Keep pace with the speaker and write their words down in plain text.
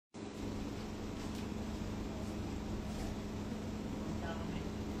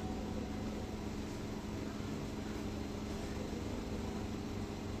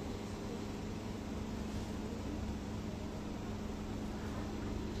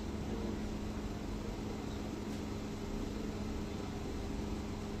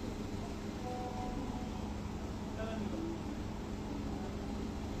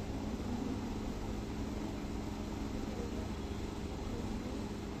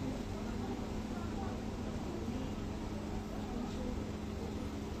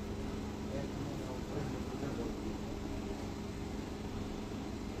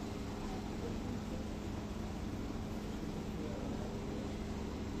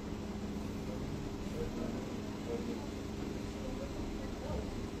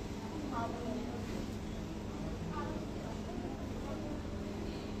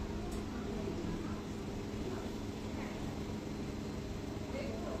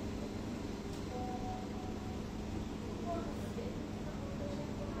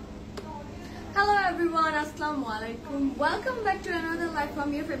Hello everyone, Assalamu alaikum. Welcome back to another live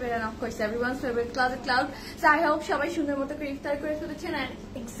from your favorite and of course everyone's favorite Closet Cloud. So I hope সবাই সুন্দর মতো করে ইফতার করে ফেলেছেন and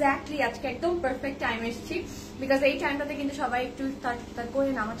exactly আজকে একদম perfect time এসেছি because এই টাইমটাতে কিন্তু সবাই একটু ইফতার করে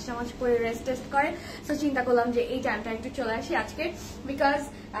নামাজ করে রেস্ট করে সো চিন্তা করলাম যে এই টাইমটা একটু চলে আসি আজকে because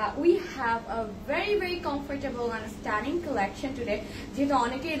we have a very comfortable and stunning collection today. যেহেতু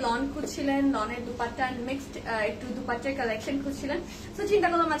অনেকেই লন খুঁজছিলেন, লনের দুপাট্টা মিক্সড একটু দুপাট্টার কালেকশন খুঁজছিলেন সো চিন্তা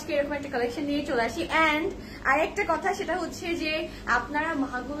করলাম আজকে এরকম একটা কালেকশন নিয়ে চলে আসি। এন্ড আরেকটা কথা সেটা হচ্ছে যে আপনারা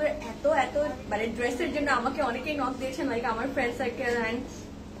মাহাগুলোর এত মানে ড্রেসের জন্য আমাকে অনেকেই নক দিয়েছেন লাইক আমার ফ্রেন্ড সার্কেল এন্ড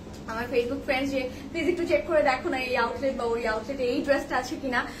আমার ফেসবুক ফ্রেন্ডস যে প্লিজ একটু চেক করে দেখো না এই আউটলেট বা ওই আউটলেটে এই ড্রেসটা আছে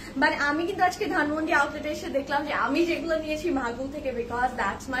কিনা। বাট আমি কিন্তু আজকে ধানমন্ডি আউটলেটে এসে দেখলাম যে আমি যেগুলো নিয়েছি মাহাগুল থেকে because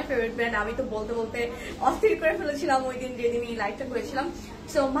that's my favourite brand. আমি তো বলতে অস্থির করে ফেলেছিলাম ওই দিন যেদিন এই লাইভটা করেছিলাম।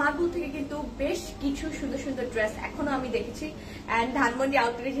 সো মাহাগুল থেকে কিন্তু বেশ কিছু সুন্দর ড্রেস এখনো আমি দেখেছি এন্ড ধানমন্ডি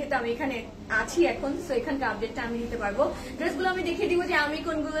আউটলেটে যেহেতু আমি এখানে আছি এখন সো এখানকার আপডেটটা আমি দিতে পারবো। ড্রেসগুলো আমি দেখিয়ে দিব যে আমি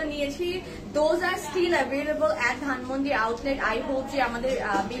কোনগুলো নিয়েছি। Those are still available at Dhanmondi outlet. I hope যে আমাদের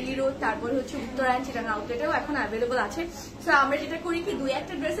বেইলি রোড তারপর হচ্ছে উত্তরা চিটাগাং আউটলেটেও এখন অ্যাভেলেবল আছে। সো আমরা যেটা করি কি দুই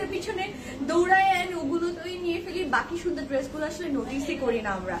একটা ড্রেসের পিছনে দৌড়াই এন্ড ওগুলো তোই নিয়ে ফেলি, বাকি সুন্দর ড্রেসগুলো আসলে নোটিসই করি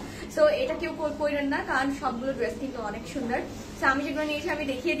না আমরা। সো এটা কেউ করেন না কারণ সবগুলো ড্রেস কিন্তু অনেক সুন্দর। সো আমি যেগুলো নিয়েছি আমি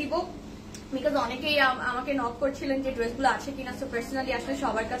দেখিয়ে দিব বিকজ অনেকেই আমাকে নক করছিলেন যে ড্রেসগুলো আছে কিনা। সো পার্সোনালি আসলে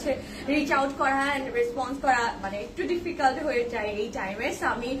সবার কাছে রিচ আউট করা এন্ড রেসপন্স করা মানে একটু ডিফিকাল্ট হয়ে যায় এই টাইমে। সো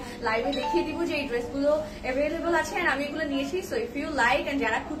আমি লাইভে দেখিয়ে দিব যে এই ড্রেসগুলো অ্যাভেলেবল আছে এন্ড আমি এগুলো নিয়েছি। So if you like and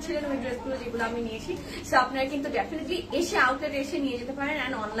যারা খুঁজছিলেন ওই ড্রেসগুলো যেগুলো আমি নিয়েছি সো আপনারা কিন্তু ডেফিনেটলি এসে আউটলেটে এসে নিয়ে যেতে পারেন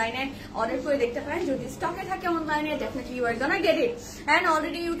এন্ড অনলাইনে অর্ডার করে দেখতে পারেন। যদি স্টকে থাকে অনলাইনে definitely you R gonna get it and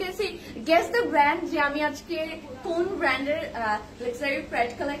already you can see guess the brand যে আমি আজকে কোন ব্র্যান্ডের লাক্সারি প্রেড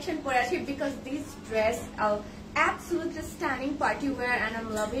কালেকশন পরে আছি because these dress are absolutely stunning party wear and I'm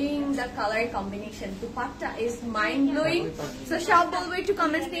loving the color combination. Dupatta is mind blowing. So shop bolbo ekটু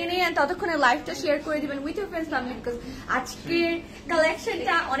comments নিয়ে নেই and ততক্ষণে লাইভটা শেয়ার করে দিবেন with your friends family because আজকের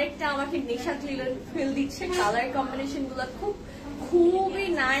কালেকশনটা অনেকটা আমাকে নেশা ফিল দিচ্ছে। কালার কম্বিনেশন গুলো খুবই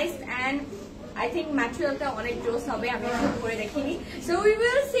নাইস and I think ম্যাটেরিয়ালটা অনেক জোস হবে। আমি একটু পরে দেখিনি so we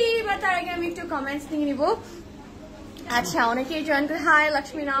will see। বা তার আগে আমি একটু কমেন্টস নিয়ে নিব। আচ্ছা অনেকেই জয়েন করে হাই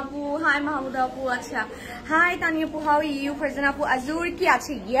লক্ষ্মীনা আপু, হাই মাহমুদা আপু, আচ্ছা হাই তানিয়া আপু, হাউ ইউ ফারজানা আপু, আজুর কি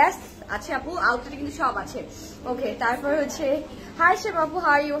আছে? ইয়েস আছে আপু, আউটলেটে কিন্তু সব আছে। ওকে তারপর হচ্ছে হাই শেব আপু,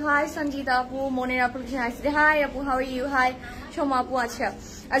 হাউ ইউ, হাই সঞ্জিতা আপু, মনের আপু, হাই আপু, হাউ ইউ, হাই সোমা আপু। আচ্ছা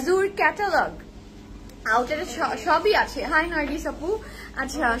আজুর ক্যাটালগ আউটলেটে সবই আছে। হাই নার্গিস আপু।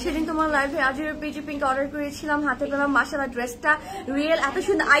 আচ্ছা সেদিন তোমার লাইভে আজুরের পেজে পিঙ্ক অর্ডার করেছিলাম, হাতে পেলাম মাশাআল্লাহ ড্রেসটা রিয়েল এত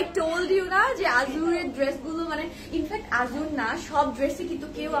সুন্দর। আই টোল্ড ইউ না যে আজুরের ড্রেসগুলো মানে ইনফ্যাক্ট আজুর না সব ড্রেসই কিন্তু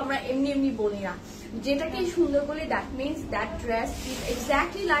কেউ আমরা এমনি বলি না, যেটাকে সুন্দর বলে that means that dress is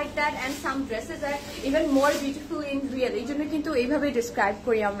exactly like that and some dresses R even more beautiful in real. এই জন্য কিন্তু এইভাবে ডিসক্রাইব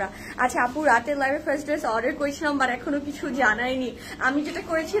করি আমরা। আচ্ছা আপু রাতের লাইভে ফার্স্ট ড্রেস অর্ডার করেছিলাম বাট এখনো কিছু জানাইনি। আমি যেটা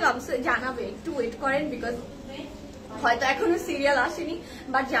করেছিলাম জানাবে, একটু ওয়েট করেন বিকজ হয়তো এখনো সিরিয়াল আসেনি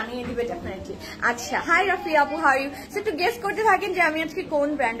বাট জানিয়ে দিবে ডেফিনেটলি। আচ্ছা হাই রাফি আপু, হাউ ইউ। সো একটু গেস করতে থাকেন যে আমি আজকে কোন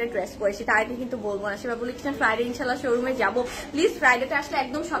ব্র্যান্ডের ড্রেস পরেছি, তার আগে কিন্তু বলবো না। সেবা বলেছিলেন ফ্রাইডে ইনশাল্লাহ শোরুমে যাবো, প্লিজ ফ্রাইডেতে আসলে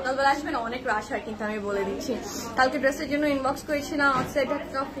একদম সকালবেলা আসবেন, অনেক রাশ হয় কিন্তু আমি বলে দিচ্ছি। কালকে ড্রেসের জন্য ইনবক্স করেছিলাম আউটসাইড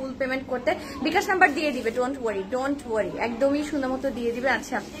ফুল পেমেন্ট করতে, বিকাশ নাম্বার দিয়ে দিবে, ডোন্ট ওয়ারি একদমই সুন্দর মতো দিয়ে দিবে।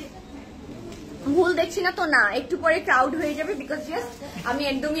 আচ্ছা ভুল দেখছি না তো? না, একটু পরে ক্রাউড হয়ে যাবে বিকজ জাস্ট আমি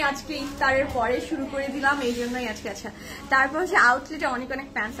একদমই আজকে ইফতারের পরে শুরু করে দিলাম এই জন্যই আজকে। আচ্ছা তারপর হচ্ছে আউটলেটে অনেক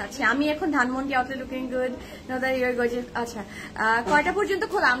প্যান্টস আছে। আমি এখন ধানমন্ডি আউটলেট লুকিং গুড নদার ইয়ার গজেস। আচ্ছা কয়টা পর্যন্ত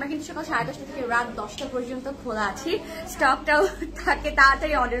খোলা? আমরা কিন্তু সকাল 10:30 থেকে রাত 10টা পর্যন্ত খোলা আছি। স্টকটাও থাকে,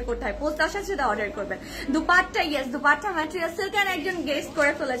 তাড়াতাড়ি অর্ডার করতে হয়, পোস্ট আসার সাথে অর্ডার করবেন। Dupatta yes dupatta material silk and একজন গেস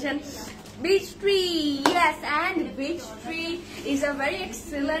করে ফেলেছেন Beech Tree, yes, and Beech Tree is a very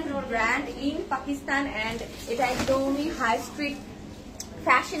excellent brand in Pakistan and it is only high street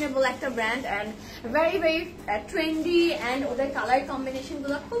fashionable একটা brand and very trendy and ওদের colour combination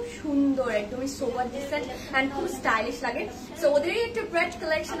গুলো খুব সুন্দর, একদমই সোবার dissent and খুব স্টাইলিশ লাগে। সো ওদেরই একটা ব্র্যান্ড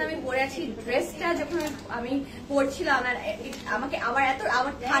কালেকশন আমি পরে আছি। ড্রেসটা যখন আমি পরছিলাম আর আমাকে আমার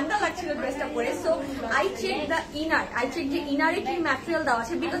ঠান্ডা লাগছিল ড্রেসটা পরে, so I check the inner, যে ইনারে কি ম্যাটেরিয়াল দেওয়া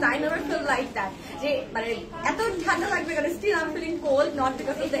আছে because I never feel like that যে মানে এত ঠান্ডা লাগবে কারণ still I am feeling cold not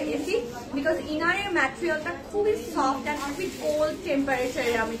because of the AC, because ইনারের ম্যাটেরিয়ালটা খুবই সফট অ্যান্ড খুবই কোল্ড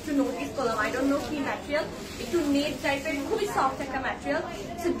টেম্পারেচারে আমি একটু নোটিস করলাম। আই ডোন্ট নো কি ম্যাটেরিয়াল, একটু নেট টাইপের খুবই সফট একটা ম্যাটেরিয়াল।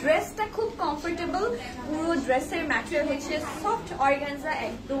 সো ড্রেসটা খুব কমফোর্টেবল, পুরো ড্রেসের ম্যাটেরিয়াল হচ্ছে সফট অর্গানজা,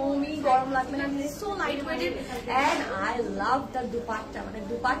 একদমই গরম লাগবে না, so light weighted and I love the dupatta, মানে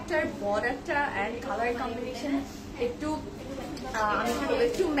দুপাট্টার বর্ডারটা অ্যান্ড কালার কম্বিনেশন একটু আমি কি বলবো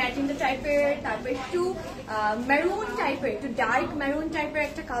একটু ম্যাজেন্টা টাইপের, তারপর একটু মেরুন টাইপের, একটু ডার্ক মেরুন টাইপের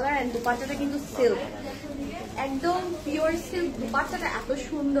একটা কালার। এন্ড দুপাট্টাটা কিন্তু সিল্ক, একদম পিওর সিল্ক। দুপাট্টাটা এত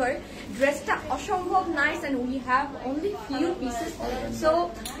সুন্দর, ড্রেসটা অসম্ভব nice. And we have only few pieces, so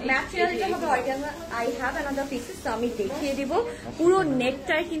ম্যাটেরিয়ালটা হবে organza. I have another pieces, তো আমি দেখিয়ে দিব। পুরো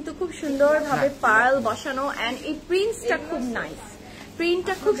নেকটায় কিন্তু খুব সুন্দরভাবে পার্ল বসানো, এন্ড এই প্রিন্টসটা খুব নাইস,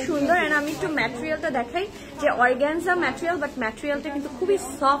 প্রিন্টটা খুব সুন্দর। এন্ড আমি একটু ম্যাটেরিয়ালটা দেখাই, যে অর্গানজা ম্যাটেরিয়াল, বাট ম্যাটেরিয়ালটা কিন্তু খুবই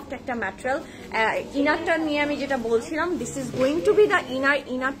সফট একটা ম্যাটেরিয়াল। ইনারটা নিয়ে আমি যেটা বলছিলাম, this is going to B the inner.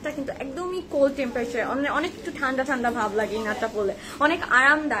 ইনারটা কিন্তু একদমই কোল্ড টেম্পারেচার, অনেক একটু ঠান্ডা ঠান্ডা ভাব লাগে ইনারটা পরলে, অনেক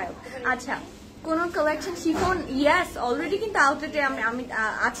আরামদায়ক। আচ্ছা, কোন কালেকশন শিফন? ইয়েস, অলরেডি কিন্তু আউটলেটে আমি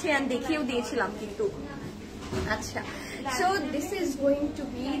আছে, এন্ড দেখিয়েও দিয়েছিলাম কিন্তু। আচ্ছা, so this is going to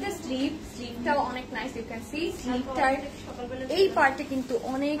be the sleeve. স্লিভটাও অনেক নাইস, ইউ ক্যান সি স্লিভটার এই পার্টে কিন্তু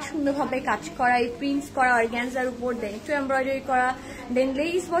অনেক সুন্দরভাবে কাজ করা, এই প্রিন্টস করা অর্গানজার উপর, দেন একটু এমব্রয়ডারি করা, দেন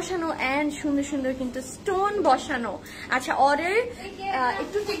লেস বসানো, এন্ড সুন্দর সুন্দর কিন্তু স্টোন বসানো। আচ্ছা, অর্ডার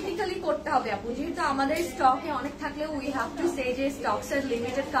একটু টেকনিক্যালি করতে হবে আপু, যেহেতু আমাদের স্টকে অনেক থাকলেও উই হ্যাভ টু সে যে স্টকস আর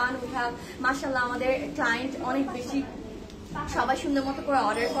লিমিটেড, কারণ উই হ্যাভ মাশাআল্লাহ আমাদের ক্লায়েন্ট অনেক বেশি, সবাই সুন্দর মতো করে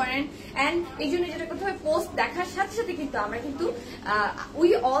অর্ডার করেন। এন্ড এই জন্য যেটা করতে হয়, পোস্ট দেখার সাথে সাথে কিন্তু আমরা কিন্তু উই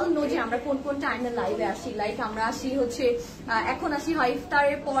অল নো যে আমরা কোন কোন টাইমে লাইভে আসি। লাইক আমরা আসি হচ্ছে এখন আসি হয়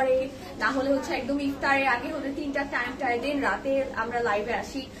ইফতারের পরে, না হলে হচ্ছে একদম ইফতারের আগে, হলে 3টা টাইমটায়, দেন রাতে আমরা লাইভে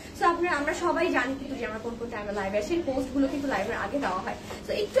আসি। সো আমরা সবাই জানি কিন্তু যে আমরা কোন কোন টাইমে লাইভে আসি, পোস্ট গুলো কিন্তু লাইভের আগে দেওয়া হয়।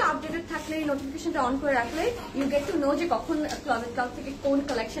 তো একটু আপডেটেড থাকলে, নোটিফিকেশনটা অন করে রাখলে ইউ গেট টু নো যে কখন ক্লজেট ক্লাব থেকে কোন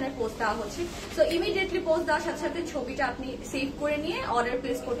কালেকশনের পোস্ট দেওয়া হচ্ছে। সো ইমিডিয়েটলি পোস্ট দেওয়ার সাথে সাথে ছবিটা আপনি সেভ করে নিয়ে অর্ডার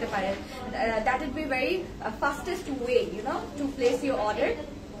প্লেস করতে পারেন। That will be very fastest way to place your order.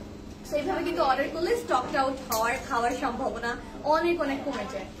 So এইভাবে কিন্তু অর্ডার করলে স্টকড আউট খাওয়ার সম্ভাবনা অনেক অনেক কমে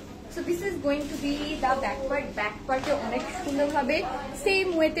যায়। So this is going to B the back part. Back পার্টে অনেক সুন্দরভাবে সেম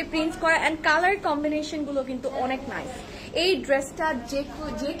ওয়েতে প্রিন্টস করা, এন্ড কালার কম্বিনেশন গুলো কিন্তু অনেক নাইস। এই ড্রেসটা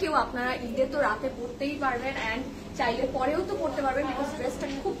যে কেউ আপনারা ঈদে তো রাতে পরতেই পারবেন, এন্ড চাইলে পরেও তো পরতে পারবেন, বিকজ ড্রেসটা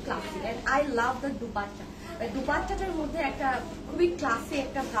খুব classy. And I love the dupatta. দুপাট্টাটার মধ্যে একটা খুবই ক্লাসি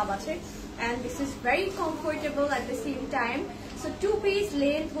একটা ভাব আছে, and this is very comfortable at the same time. So 2 piece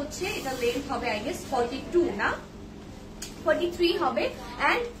length হচ্ছে, এটা লেন্থ হবে আই গেস 42 না 43 হবে,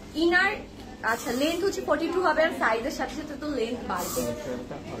 এন্ড ইনার আচ্ছা লেন্থ হচ্ছে 42 হবে, আর সাইজের সাথে সাথে তো লেন্থ বাড়বে।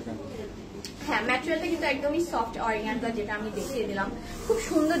 হ্যাঁ, ম্যাটেরিয়ালটা কিন্তু একদমই সফট অর্গানজা, যেটা আমি দেখিয়ে দিলাম। খুব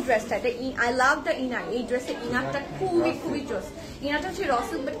সুন্দর ড্রেসটা, এটা আই লাভ দ্য ইনার। এই ড্রেসের ইনারটা খুবই খুবই জোস। ইনারটা হচ্ছে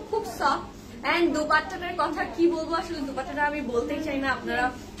রসল, বাট খুব সফট। এন্ড দুপাট্টাটার কথা কি বলবো, আসলে দুপাট্টাটা আমি বলতেই চাই না, আপনারা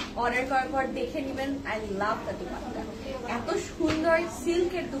অর্ডার করার পর দেখে নেবেন। আই লাভ দ্য দুপাট্টা, এত সুন্দর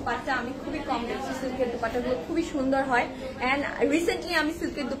সিল্কের দুপাট্টা আমি খুবই কম দেখছি। সিল্কের দুপাট্টাগুলো খুবই সুন্দর হয়, এন্ড রিসেন্টলি আমি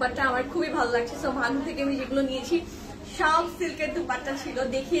সিল্কের দুপাট্টা আমার খুবই ভালো লাগছে। সো ভালো থেকে আমি যেগুলো নিয়েছি সব সিল্কের দুপাট্টা ছিল,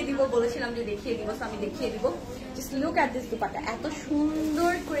 দেখিয়ে দিব বলেছিলাম যে দেখিয়ে দিব, সো আমি দেখিয়ে দিব। Just look at this dupatta, এত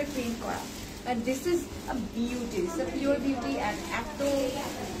সুন্দর করে প্রিন্ট করা। And this is a beauty, it's a pure beauty, and eto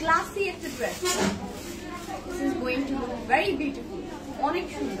classy একটা dress. This is going to look very beautiful, onek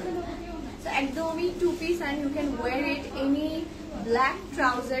sundor. So ekdomই 2 piece, and you can wear it any black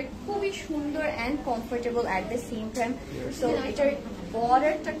trouser, খুবই সুন্দর and comfortable at the same time. So এটার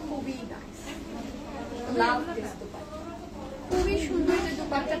borderটা খুবই nice, love this dupatta, খুবই সুন্দর এই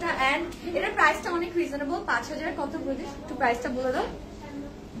দুপাট্টাটা। and এটার প্রাইসটা অনেক রিজনেবল, 5000 কত বলে একটু প্রাইসটা বলে দাও।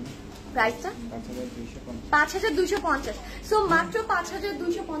 প্রাইসটা 5250। সো মাত্র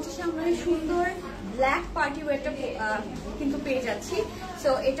 5250 এ আমরা সুন্দর ব্ল্যাক পার্টি ওয়্যারটা কিন্তু পেয়ে যাচ্ছি। সো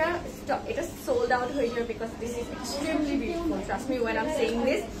এটা সোল্ড আউট হয়ে যাবে, because this is extremely beautiful, trust me when I am saying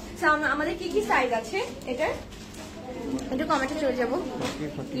this. So আমাদের কি কি সাইজ আছে এটার একটু কমেন্টে চলে যাবো।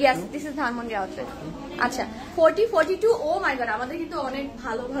 Yes, this is Dhanmondi outlet. আচ্ছা, 40, 42, ও মাই গড, আমাদের কিন্তু অনেক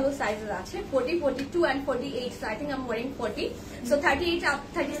ভালো ভালো সাইজেস আছে, 40, 42 and 48. So I think I am wiring 40। So 38,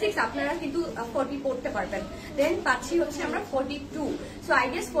 36 আপনারা কিন্তু 40 পড়তে পারবেন। দেন পাচ্ছি হচ্ছে আমরা 42, সো আই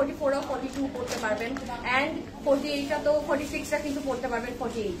গেস 44 ও 42 পড়তে পারবেন, এন্ড 48টা তো 46টা কিন্তু পড়তে পারবেন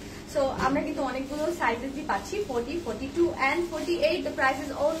 48। সো আমরা কিন্তু অনেকগুলো সাইজেসই পাচ্ছি, 40, 42 and 48. The price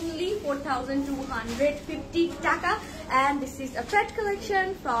is only 4250 টাকা, and this is a thread collection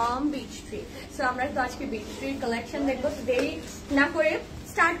from Beech Tree. So আমরা তো আজকে Beech Tree collection দেখবো, দেরি না করে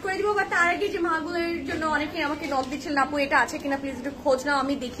স্টার্ট করে দিব। বা তার আগে যে মাগুলোর জন্য অনেকে আমাকে নক দিচ্ছেন, আপু এটা আছে কিনা প্লিজ একটু খোঁজ নাও,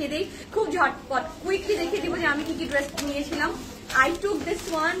 আমি দেখিয়ে দিই খুব ঝটপট কুইকলি দেখিয়ে দিব যে আমি কি কি ড্রেস নিয়েছিলাম। I took this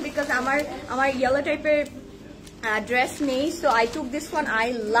one because আমার yellow টাইপের dress নেই, so I took this one. I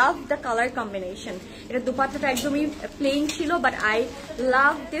love the color combination. এটা দুপাট্টাটা একদমই প্লেন ছিল, but I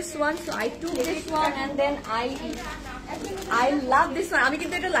love this one, so I took this one, and then I love this one. আমি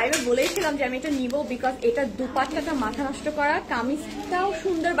কিন্তু এটা লাইভে বলেছিলাম যে আমি এটা নিব বিকজ এটা দুপাট্টাটা মাথা নষ্ট করা, কামিজটাও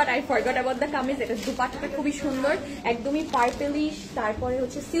সুন্দর but I forgot about the kameez. এটা দুপাট্টাটা খুবই সুন্দর, একদমই পার্পেলিশ, তারপরে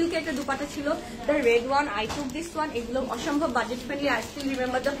হচ্ছে সিল্কের একটা দুপাট্টা ছিল, the red one. I took this one. এগুলো অসম্ভব budget friendly. I still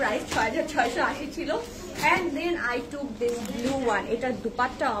remember the price, 6680 ছিল। And then I took this blue one. এটার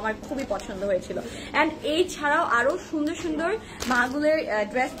দুপাট্টাও আমার খুবই পছন্দ হয়েছিল। অ্যান্ড এই ছাড়াও আরো সুন্দর সুন্দর মাগুলের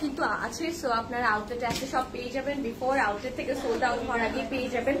ড্রেস কিন্তু আছে। সো আপনারা আউটলেটে আসতে সব পেয়ে যাবেন, বিফোর আউটলেট থেকে সোল্ড আউট হওয়ার আগে পেয়ে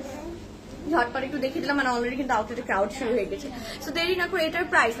যাবেন। ঝটপট একটু দেখে দিলাম, মানে অলরেডি কিন্তু আউটলেটে ক্রাউড শুরু হয়ে গেছে। সো দেরি না করে এটার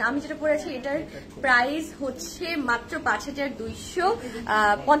প্রাইস, আমি যেটা পড়েছি এটার প্রাইস হচ্ছে মাত্র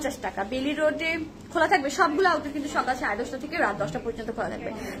 5250 টাকা। বেলি রোডে খোলা থাকবে সবগুলো আউটলেট, কিন্তু সকাল 10:30 থেকে রাত 10টা পর্যন্ত খোলা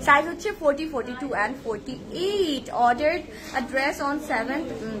থাকবে। সাইজ হচ্ছে 40, 42 and 48। Ordered dress on 7th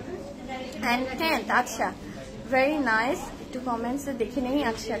and 10th। আচ্ছা, ভেরি নাইস। একটু কমেন্টসে দেখে নেই।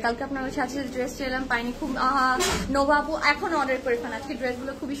 আচ্ছা, কালকে আপনার কাছে আছে ড্রেস চাইলাম, পাইনি, খুব নোবাবু এখন অর্ডার করে ফেলেন। আজকে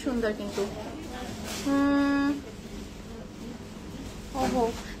ড্রেসগুলো খুবই সুন্দর কিন্তু। ওহো,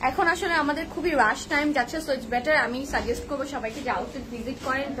 এখন আসলে আমাদের খুবই রাশ টাইম যাচ্ছে, সো ইটস বেটার আমি সাজেস্ট করবো সবাইকে যে আউটলেট ভিজিট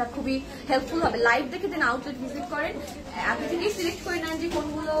করেন, এটা খুবই হেল্পফুল হবে। লাইভ দেখে দেন আউটলেট ভিজিট করেন, আপনি থেকেই সিলেক্ট করে নেন যে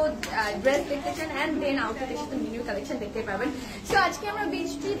কোনগুলো ড্রেস দেখতে চান, অ্যান্ড দেন আউটলেট এসে নিউ কালেকশন দেখতে পাবেন। সো আজকে আমরা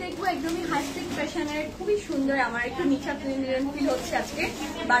বিচ টি দেখবো, একদমই হাইস্টিক ফ্যাশনের, খুবই সুন্দর। আমার একটু নিচা ফিল হচ্ছে আজকে,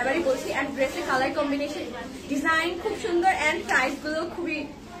 বারবারই বলছি। অ্যান্ড ড্রেসের কালার কম্বিনেশন, ডিজাইন খুব সুন্দর, অ্যান্ড প্রাইস গুলো খুবই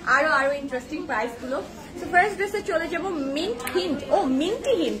আরো ইন্টারেস্টিং প্রাইস গুলো। সো ফার্স্ট ড্রেসে চলে যাবো মিন্ট হিন্ট। ও,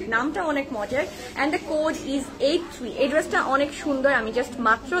 মিন্টি হিন্ট নামটা অনেক মজার। And the code is 83। এই ড্রেসটা অনেক সুন্দর, আমি জাস্ট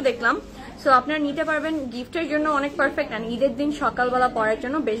মাত্র দেখলাম। সো আপনারা নিতে পারবেন, গিফটের জন্য অনেক পারফেক্ট, অ্যান্ড ঈদের দিন সকালবেলা পরার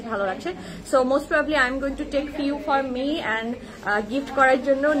জন্য বেশ ভালো লাগছে। So most probably I am going to take few for me, and gift করার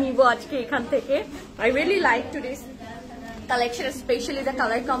জন্য নিব আজকে এখান থেকে। I really like to this collection, specially the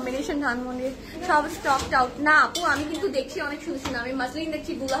colour combination. ধানমন্ডির সব স্টকড আউট না আপু, আমি কিন্তু দেখছি অনেক সুন্দর সুন্দর। আমি মাসলিন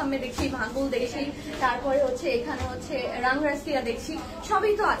দেখছি, গুল আহমেদ দেখছি, ভাঙ্গুল দেখছি, তারপরে হচ্ছে এখানে হচ্ছে রাংরাস্তিয়া দেখছি,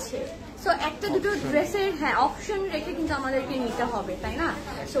 সবই তো আছে। সো একটা দুটো ড্রেসের হ্যাঁ অপশন রেখে কিন্তু আমাদেরকে নিতে হবে, তাই না?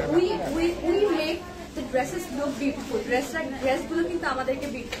 So we make the dresses look beautiful. ড্রেসগুলো কিন্তু আমাদেরকে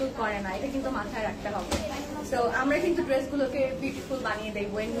বিউটিফুল করে না, এটা কিন্তু মাথায় রাখতে হবে। সো আমরা কিন্তু ড্রেসগুলোকে বিউটিফুল বানিয়ে দেই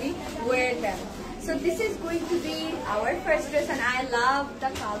when we wear them. So this is going to be our first dress, and I love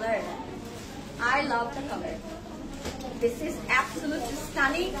the color. I love the color. This is absolutely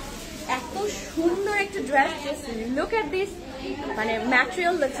stunning. এত সুন্দর একটা dress, just look at this. মানে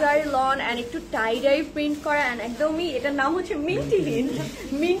material luxury loan and একটু টাই print করা, and একদমই এটার নাম হচ্ছে মিন্টি হিন্ট,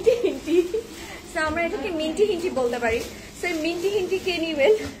 মিন্টি হিন্টি। সো আমরা এটাকে মিন্টি হিন্টি বলতে পারি। সো মিন্টি হিন্টি কে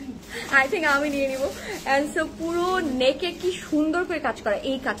নিবেন? আই থিঙ্ক আমি নিয়ে নিবো। অ্যান্ড সো পুরো নেকে কি সুন্দর করে কাজ করা,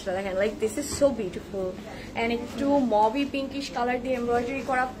 এই কাজটা দেখেন, like this is so beautiful. And একটু মবি পিঙ্কিশ কালার দিয়ে এমব্রয়ডারি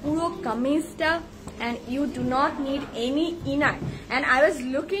করা পুরো কামিজটা, and you do not need any inner. And I was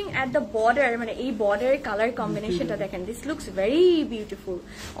looking at the border, মানে এই বর্ডারের কালার কম্বিনেশনটা দেখেন, দিস লুকস ভেরি বিউটিফুল,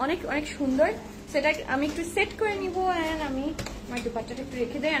 অনেক অনেক সুন্দর। সেটা আমি একটু সেট করে নিব, অ্যান্ড আমি আমার দুপাট্টাটা একটু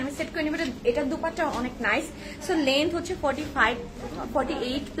রেখে দেয়, আমি সেট করে নিব। এটার দুপাট্টা অনেক নাইস। সো লেন্থ হচ্ছে 45,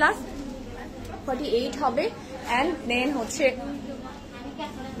 48 প্লাস 48 হবে। অ্যান্ড দেন হচ্ছে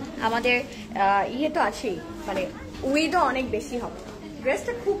আমাদের ইয়ে তো আছেই, মানে উইডও অনেক বেশি হবে।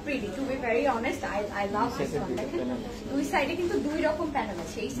 ড্রেসটা খুব pretty, two be very honest. I love this one. দেখেন দুই সাইডে কিন্তু দুই রকম প্যানেল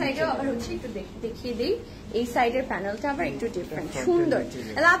আছে, এই সাইডেও আবার হচ্ছে একটু দেখিয়ে দিই, এই সাইডের প্যানেলটা আবার একটু ডিফারেন্ট, সুন্দর।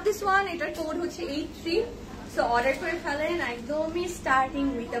 I love this one. এটার কোড হচ্ছে 83। সো অর্ডার করে ফেলেন, একদমই starting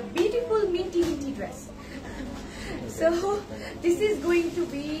with a beautiful minty হিন্টি dress. So this is going to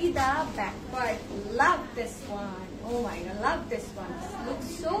be the back part. Love this one. Oh my god, love this one. This looks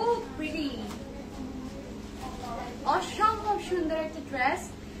so pretty. অসম্ভব সুন্দর একটা dress,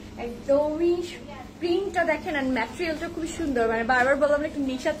 একদমই প্রিন্টটা দেখেন, আর ম্যাটেরিয়ালটা খুব সুন্দর। মানে বারবার বললাম একটু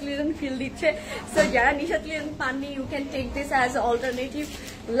নিশাত লিলেন ফিল দিচ্ছে। সো যারা নিশাত লিলেন পাননি, you can take this as alternative.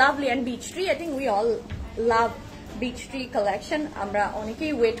 Lovely. And beach tree, I think we all love beach tree collection. আমরা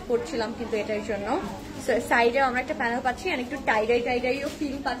অনেকেই ওয়েট করছিলাম কিন্তু এটার জন্য। সো সাইডে আমরা একটা প্যানেল পাচ্ছি, আর একটু টাইডাইও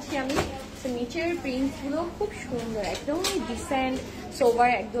ফিল পাচ্ছি আমি। সো নিচের প্রিন্ট গুলো খুব সুন্দর, একদমই ডিসেন্ট সোবার,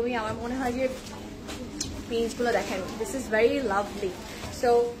 একদমই আমার মনে হয় যে প্রিন্টগুলো দেখেন, this is very lovely. So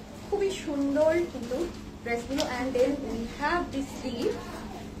খুবই সুন্দর কিন্তু ড্রেসগুলো। And then we have this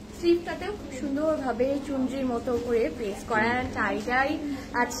স্লিভটাতেও খুব সুন্দরভাবে চুনরির মতো করে প্লেস করা, টাইডাই।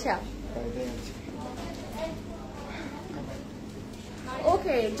 আচ্ছা,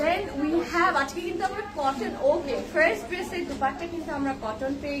 ওকে, দেন উই হ্যাভ আজকে কিন্তু আমরা কটন। ওকে, ফার্স্ট ড্রেসের দুপাট্টা কিন্তু আমরা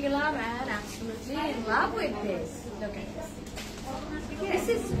কটন পেয়ে গেলাম, and absolutely in love with this. Look at this, this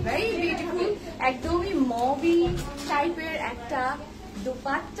is very beautiful. একদমই মবি টাইপের একটা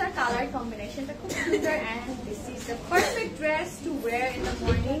dupatta color combination ta khub sundor, and this is the perfect dress to wear in the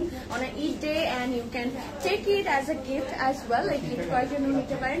morning on an Eid day, and you can take it as a gift as well, like gift kor jonno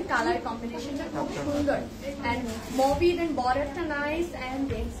nite paren. Color combination ta khub sundor, and movid and border ta nice, and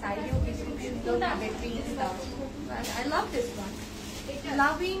then side you is khub sundor bhabe print dawa. I love this one.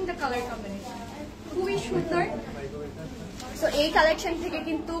 Loving the color combination. খুবই সুন্দর। So এই collection থেকে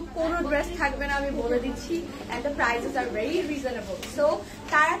কিন্তু কোনো dress থাকবে না আমি বলে দিচ্ছি, and the prices are very reasonable. So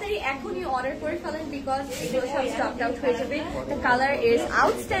তাড়াতাড়ি এখনই অর্ডার করে ফেলেন, বিকজ এগুলো সব স্টক আউট হয়ে যাবে। The colour is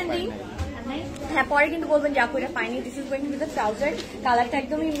outstanding. হ্যাঁ, পরে কিন্তু বলবেন যে আপু এটা পাইনি। This is going to B the trouser. কালারটা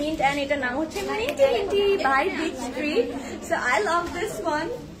একদমই মিন্ট, এন্ড এটার নাম হচ্ছে minty by beach tree. So I love this one.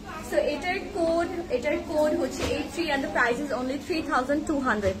 So এটার কোড হচ্ছে 83 and the price is only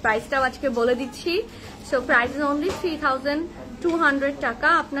 3200. প্রাইসটাও আজকে বলে দিচ্ছি। So price is only 3200 টাকা।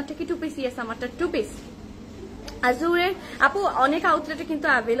 আপনারটা কি 2 পিস? Yes, আমারটা 2 পিস। আজুরের আপু অনেক আউটলেটে কিন্তু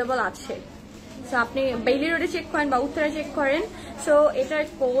অ্যাভেলেবল আছে। সো আপনি বেইলি রোডে চেক করেন বা উত্তরা চেক করেন। সো এটার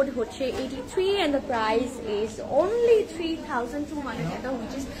কোড হচ্ছে 83 and the price is only 3200 টাকা,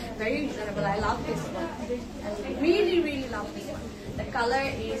 which is very reasonable. I love this one. I really love this one. The color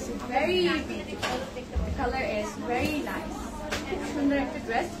is very beautiful. The color is very nice. Sundar ekta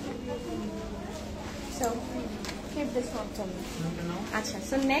dress. So keep this one for me. Acha,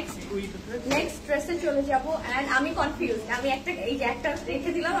 so next dress e chole jabo, and ami confused. Ami ekta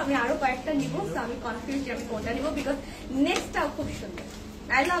rekhe dilam, ami aro koyekta nibo, so ami confused je ami konta nibo, because next tao khub sundor.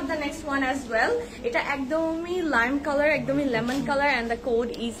 I love the next one as well. Eta ekdomi lime color, ekdomi lemon color, and the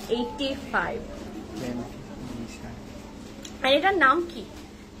code is 85. And এটার নাম কি?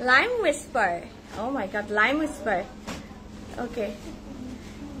 Lime Whisper. Oh my god, Lime Whisper. Okay.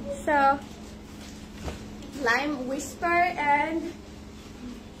 So Lime Whisper, and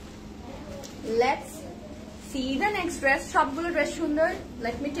let's see the next dress. সবগুলো dress সুন্দর।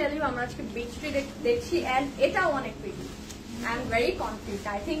 Let me tell you, আমরা আজকে beach tree দেখছি, and এটাও অনেক pretty. I am very confused.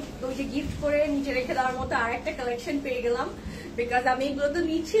 I think ওই যে gift করে নিচে রেখে দেওয়ার মতো আরেকটা কালেকশন পেয়ে গেলাম, বিকজ আমি এগুলো তো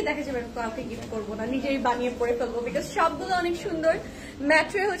নিচ্ছি, দেখা যাবে আমি কাউকে গিফট করবো না, নিজেই বানিয়ে পরে ফেলবো, বিকজ সবগুলো অনেক সুন্দর।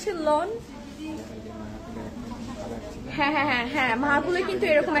 ম্যাট্রে হচ্ছে লন। হ্যাঁ, মাহাপুলে কিন্তু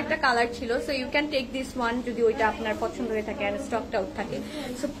এরকম একটা কালার ছিল। So you can take this one যদি ওইটা আপনার পছন্দ হয়ে থাকে, আর স্টকটা আউট থাকে।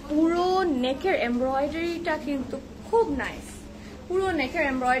 সো পুরো নেকের এমব্রয়ডারিটা কিন্তু খুব নাইস। পুরো নেকের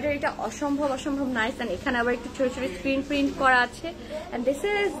এমব্রয়ডারিটা অসম্ভব নাইস, এন্ড এখানে আবার একটু ছোট ছোট স্ক্রিন প্রিন্ট করা আছে, এন্ড দিস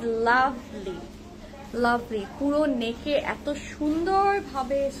ইজ লাভলি। পুরো নেকে এত সুন্দর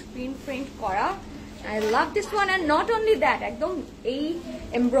ভাবে স্ক্রিন প্রিন্ট করা। I love this one, and not only that, একদম এই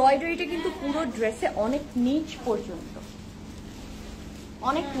এমব্রয়ডারিটা কিন্তু পুরো ড্রেসে অনেক নিচ পর্যন্ত,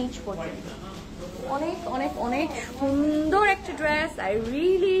 অনেক সুন্দর একটা dress. I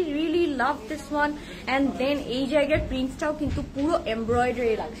really love this one, and then এই জায়গার প্রিন্টটাও কিন্তু পুরো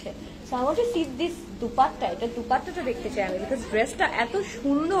এমব্রয়ডারি লাগছে। So I want to see this dupatta. এটা দুপাট্টাটা দেখতে চাই আমি, বিকজ ড্রেসটা এত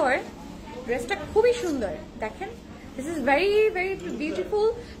সুন্দর, ড্রেসটা খুবই সুন্দর। দেখেন, this is very beautiful.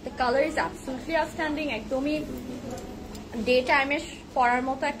 The color is absolutely outstanding. একদমই ডে টাইমে পরার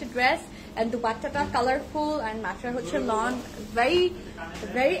মতো একটা dress, and দুপাট্টাটা colourful, and material হচ্ছে লন।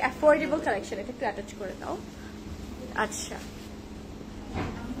 very affordable collection. এটা একটু অ্যাটাচ করে দাও। আচ্ছা,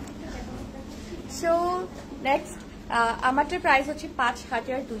 সো নেক্সট আমারটার প্রাইস হচ্ছে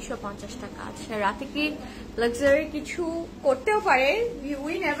 5250 টাকা। আচ্ছা, রাতে কি লাক্সারি কিছু করতেও পারে,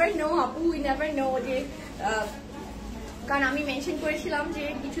 উই নেভার নো আপু, উই নেভার নো। যে কারণ আমি মেনশন করেছিলাম যে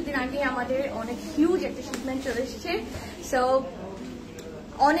কিছুদিন আগে আমাদের অনেক হিউজ একটা শিপমেন্ট চলে এসেছে। সো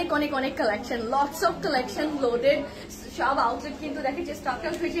অনেক collection, lots of collection loaded. সব আউটলেট কিন্তু দেখে যে স্টক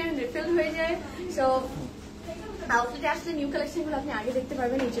আউট হয়ে যায়, রিফিল হয়ে যায়। সো আউটলেটে আসলে নিউ কালেকশন গুলো আপনি আগে দেখতে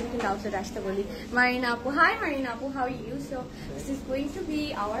পারবেন, এই জন্য কিন্তু আউটলেট আসতে বলি। মারিনা আপু, হাই মারিনা আপু, how are you? So this is going to B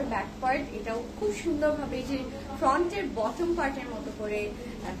hour back part. এটাও খুব সুন্দরভাবে যে ফ্রন্টের বটম পার্টের মতো করে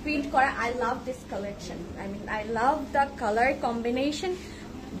প্রিন্ট করা। I love this collection. I love the colour combination.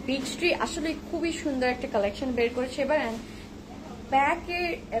 Beach tree আসলে খুবই সুন্দর একটা কালেকশন বের করেছে এবার। ব্যাকের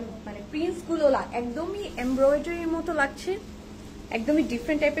মানে প্রিন্টস গুলো একদমই এমব্রয়ডারির মতো লাগছে, একদমই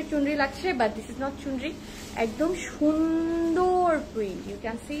ডিফারেন্ট টাইপের চুনরি লাগছে, বাট দিস ইজ নট চুনরি। একদম সুন্দর প্রিন্ট, ইউ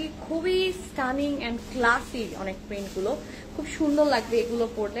ক্যান সি, খুবই স্টানিং অ্যান্ড ক্লাসি অনেক প্রিন্ট গুলো, খুব সুন্দর লাগবে এগুলো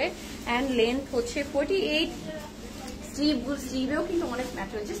পরলে। অ্যান্ড লেন্থ হচ্ছে 48। স্লিভেও কিন্তু অনেক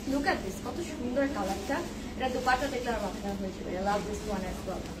material. Just look at this, কত সুন্দর কালারটা। এটা দুপাট্টা দেখলে আর মাথা হয়েছিল। I love this one as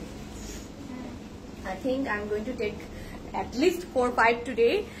well. I think I am going to take at least 4-5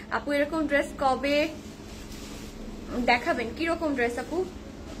 today. আপু এরকম ড্রেস কবে দেখাবেন? কিরকম ড্রেস আপু?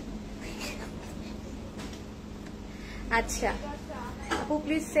 আচ্ছা আপু,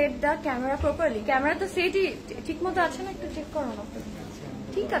 please set the camera properly. Camera তো সেটই ঠিক মতো আছে না, একটু চেক করো না।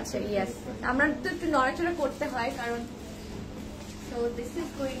 ঠিক আছে, ইয়েস, আমরা তো একটু নড়াচড়া করতে হয় কারণ। So this is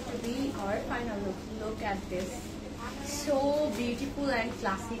going to be our final look. Look at this, so beautiful and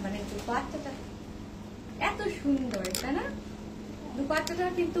classy. মানে দুপাট্টাটা এত সুন্দর, তাই না? দুপাট্টাটা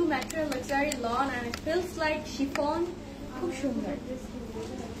কিন্তু material luxury loan and it feels like chiffon. খুব সুন্দর,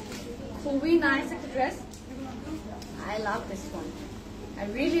 খুবই নাইস একটা dress. I love this one. I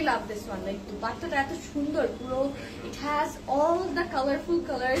really love this one. Like dupatta eto sundor puro. It has all the colorful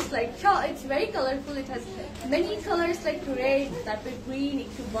colors. Like it's very colorful. It has many colors like red, tarpor green,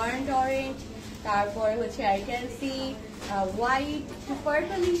 ekটু burnt orange. Tarpore hoche I can see white, to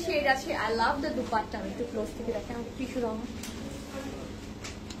purpley shade ache. I love the dupatta. Ami ekটু close theke dekhen. Ami tissue daw.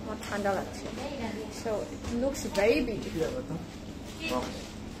 Amar thanda lagche. So it looks very beautiful.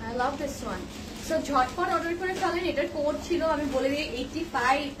 I love this one. So ঝটপট order করে ফেলেন, এটার code ছিল আমি বলে দিই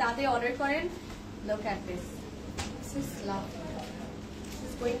 85, তাতে order করেন। Look at this. This is lovely. This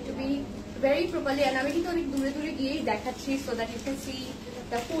is going to be very properly, and আমি কিন্তু অনেক দূরে দূরে গিয়েই দেখাচ্ছি so that you can see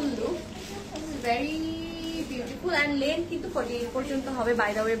the full look. Very beautiful and length কিন্তু 48 পর্যন্ত হবে,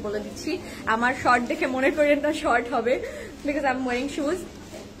 by the way বলে দিচ্ছি। আমার শর্ট দেখে মনে করেন না শর্ট হবে because I'm wearing shoes.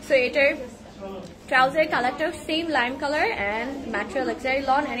 So এটার ট্রাউজার কালারটা same lime colour and material luxury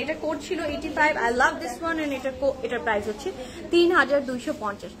loan, and এটা কোড ছিল 85। I love this one, and এটার প্রাইস হচ্ছে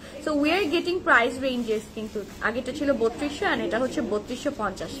 3250। So we are getting price ranges, কিন্তু আগেটা ছিল 3200 এন্ড এটা হচ্ছে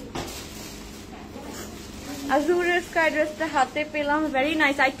 3250। আজুরের স্কাই ড্রেসটা হাতে পেলাম, very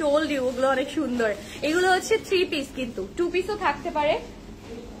nice. I told you ওগুলো অনেক সুন্দর। এগুলো হচ্ছে 3 পিস, কিন্তু 2 পিসও থাকতে পারে,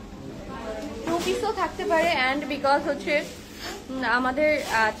 2 পিসও থাকতে পারে। এন্ড বিকজ হচ্ছে আমাদের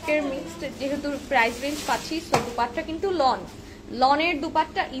আজকের মিক্সড যেহেতু প্রাইস রেঞ্জ পাচ্ছি, সো দুপাট্টা কিন্তু লনের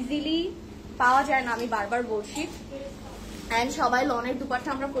দুপাট্টা ইজিলি পাওয়া যায় না, আমি বারবার বলছি। এন্ড সবাই লনের দুপাট্টা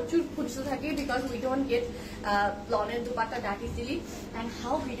আমরা প্রচুর খুঁজতে থাকি because we don't get লনের dupatta that easily. And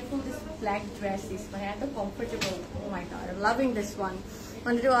how beautiful this black dress is, মানে এত comfortable. O my god, I am loving this one.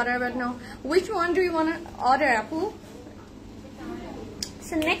 Want to order but now which one do you want order আপু?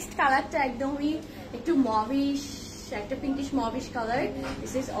 So next কালারটা একদমই একটু mauvish, একটা pinkish mauvish colour.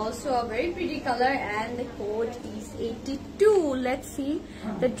 This is also a very pretty color and the code is 82. Let's see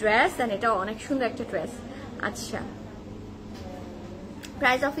the dress, and এটা অনেক সুন্দর একটা dress. আচ্ছা,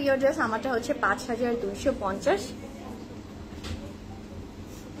 প্রাইস অফ ইয়োর ড্রেস আমারটা হচ্ছে 5250।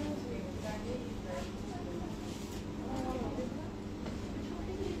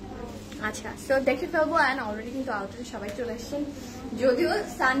 আচ্ছা, সো দেখে ফেলবো। এন্ড অলরেডি কিন্তু আউটডোরে সবাই চলে এসেছেন, যদিও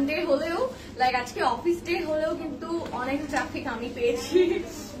সানডে হলেও লাইক আজকে অফিস ডে হলেও কিন্তু অনেক ট্রাফিক আমি পেয়েছি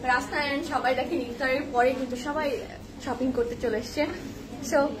রাস্তায়। এন্ড সবাই দেখেন ইফতারের পরে কিন্তু সবাই শপিং করতে চলে এসছে।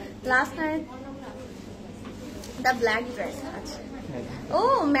 So last night the black dress. আচ্ছা, ও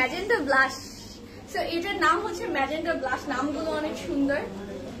ম্যাজেন্টা ব্লাশ। সো এটার নাম হচ্ছে ম্যাজেন্টা ব্লাশ, নামগুলো অনেক সুন্দর।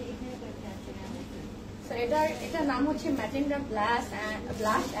 এটার নাম হচ্ছে ম্যাজেন্টা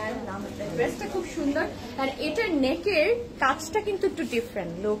ব্লাশ এন্ড নাম ড্রেসটা খুব সুন্দর। আর এটার নেকের কাজটা কিন্তু একটু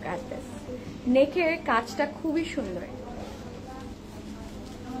ডিফারেন্ট। লুক অ্যাট দিস, নেকের কাজটা খুবই সুন্দর।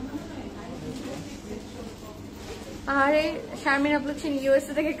 আরে শারমিন আপু বলছেন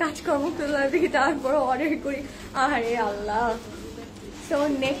ইউএসএ থেকে কাজকর্ম করলাম দেখি তারপর অর্ডার করি। আরে আল্লাহ। সো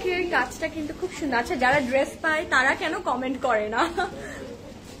নেকের কাজটা কিন্তু খুব সুন্দর। আচ্ছা, যারা ড্রেস পায় তারা কেন কমেন্ট করে না?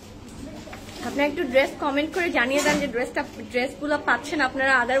 আপনারা একটু ড্রেস কমেন্ট করে জানিয়ে দেন যে ড্রেসগুলো পাচ্ছেন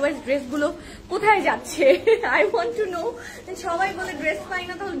আপনারা, আদারওয়াইজ ড্রেসগুলো কোথায় যাচ্ছে? I want to know. সবাই বলে ড্রেস পাই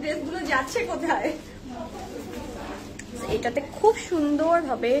না, তাহলে ড্রেসগুলো যাচ্ছে কোথায়? এটাতে খুব সুন্দর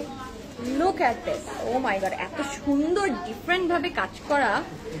ভাবে look at this. O my god, এত সুন্দর ডিফারেন্ট ভাবে কাজ করা,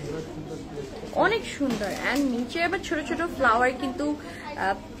 অনেক সুন্দর। এন্ড নিচে আবার ছোট ছোট ফ্লাওয়ার কিন্তু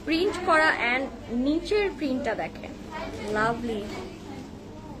প্রিন্ট করা, এন্ড নিচের প্রিন্টটা দেখেন, লাভলি।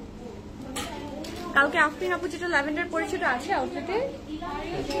 কালকে আফরিন আপু যেটা ল্যাভেন্ডার পরেছিল আছে আউটলেটে,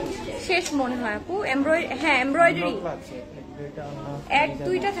 শেষ মনে হয় আপু। হ্যাঁ, এমব্রয়ডারি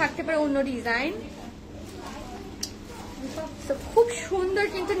 1-2টা থাকতে পারে অন্য ডিজাইন। খুব সুন্দর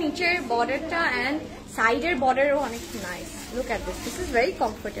কিন্তু নিচের বর্ডারটা এন্ড সাইডের বর্ডারও অনেক nice. Look at this, this is very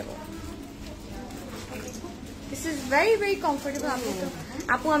comfortable. This is very very comfortable.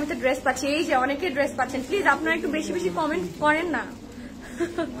 আপু আমি তো ড্রেস পাচ্ছি, এই যে অনেকে ড্রেস পাচ্ছেন, প্লিজ আপনারা একটু বেশি বেশি কমেন্ট করেন না।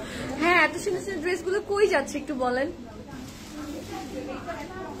 হ্যাঁ, এত সুন্দর সুন্দর ড্রেস গুলো কই যাচ্ছে একটু বলেন।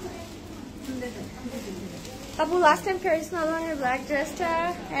 আপু লাস্ট টাইম কারিশমা আলমানের ব্ল্যাক ড্রেসটা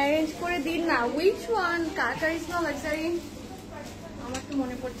অ্যারেঞ্জ করে দিন না। Which one? কারিশমা লাক্সারি, আমার তো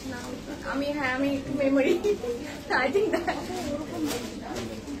মনে পড়ছে না। আমি একটু মেমোরি, আই থিঙ্ক দ্যাট।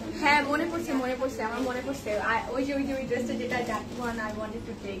 হ্যাঁ, মনে পড়ছে আমার মনে পড়ছে। ওই যে ড্রেসটা যেটা that one I wanted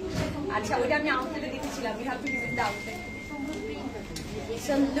to take. আচ্ছা, ওইটা আমি আউটলেটে দিতেছিলাম। You have to visit the outlet.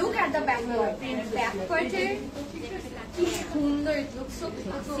 So look at the back part. Back part কি সুন্দর, it looks so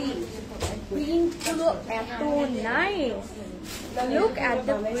classy. Print গুলো এত nice. Look at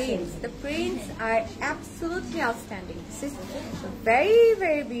the prints. The prints are absolutely outstanding. This is very,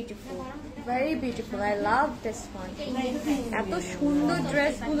 very beautiful. Very beautiful. I love this one. এত সুন্দর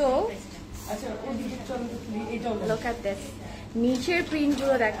dress গুলো। Look at this. নিচের print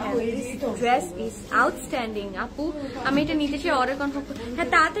গুলো দেখেন। Dress is outstanding. আপু আমি এটা নিতে চাই, অর্ডার কনফার্ম করুন। হ্যাঁ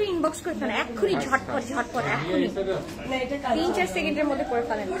তাড়াতাড়ি ইনবক্স করে ফেলেন, এক্ষুনি ঝটপট ঝটপট, এক্ষুনি 3-4 সেকেন্ডের মধ্যে করে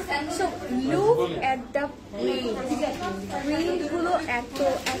ফেলেন। So look at the print. Print গুলো এত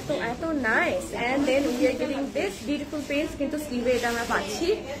এত এত nice. And then we are getting this beautiful prints, কিন্তু স্লিভে এটা আমরা পাচ্ছি।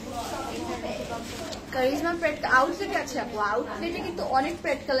 কারিজমা প্রেড আউটলেট আছে আপু, আউটলেটে কিন্তু অনেক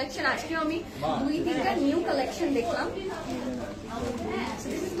প্রেড কালেকশন। আজকে আমি 2-3টা নিউ কালেকশন দেখলাম। So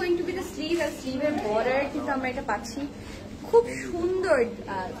this is going to be the sleeve, আর স্লিভের বর্ডার কিন্তু আমরা এটা পাচ্ছি। খুব সুন্দর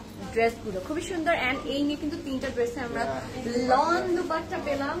ড্রেস গুলো, খুবই সুন্দর। এন্ড এই নিয়ে কিন্তু 3টা ড্রেসে আমরা লং দুপাট্টা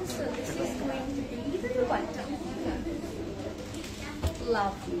পেলাম। So this is going to be the dupatta.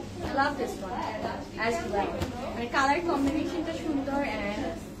 Lovely, I love this one as well. মানে কালার কম্বিনেশনটা সুন্দর, এন্ড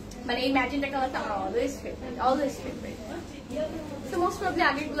মানে এই ম্যাজেন্টা কালারটা আমার always favourite. So most probably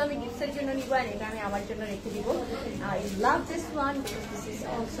আগেরগুলো আমি গিফটের জন্য নিব, আর এটা আমি আমার জন্য রেখে দিব। I love this one because this is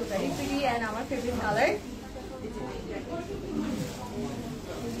also very pretty and আমার favorite color.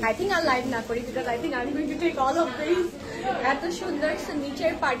 I think I'll live না করি because I think I'm going to take all of these. এত সুন্দর। So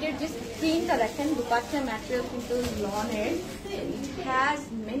নিচের পার্টের যে প্রিন্টটা দেখেন, দুপাট্টা ম্যাটেরিয়াল কিন্তু লনের। It has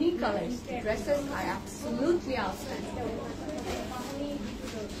many colors. The dresses are absolutely outstanding.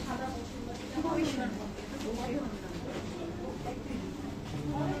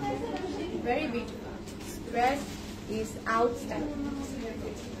 Very beautiful. This dress is outstanding.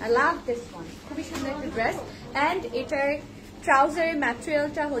 I love this one. খুবই সুন্দর একটা ড্রেস। এন্ড এটার ট্রাউজারের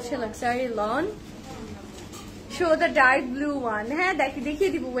ম্যাটেরিয়ালটা হচ্ছে luxury loan. Show the dark blue one. হ্যাঁ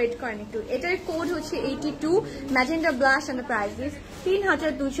দেখিয়ে দিব, ওয়েট করেন একটু। এটার কোড হচ্ছে 82, magenta blush, and price is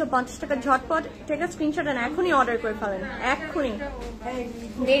 3250 টাকা। ঝটপট টেক স্ক্রিনশট এন্ড এখনই অর্ডার করে ফেলেন, এক্ষুনি,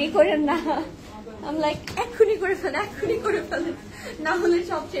 দেরি করেন না। I'm like এক্ষুনি করে ফেলেন, না হলে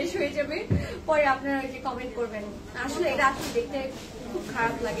সব শেষ হয়ে যাবে। পরে আপনারা যে কমেন্ট করবেন, আসলে এটা আসলে দেখতে খুব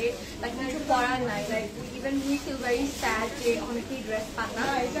খারাপ লাগে, লাইক কিছু করার নাই। Like even we feel very sad যে অনেকেই ড্রেস পান না।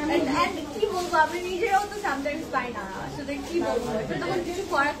 এন্ড কি বলবো, আমরা নিজেরাও তো সামটাইমস পাই না, আসলে কি বলবো, তখন কিছু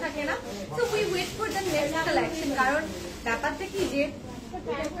করার থাকে না। So we wait for the next collection. কারণ ব্যাপারটা কি যে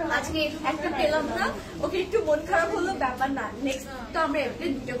আজকে একটা পেলাম না, ওকে একটু মন খারাপ হলো, ব্যাপার না। নেক্সট তো আমরা এভরি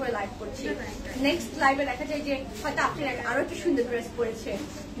 2টা করে লাইভ করছি। নেক্সট লাইভে দেখা যায় যে হয়তো আপনি আরো একটা সুন্দর ড্রেস পরেছে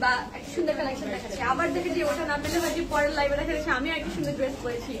বা একটা সুন্দর কালেকশন দেখাচ্ছে, আবার দেখে যে ওটা না পেলে হয়তো পরের লাইভে দেখা যাচ্ছে আমি একটা সুন্দর ড্রেস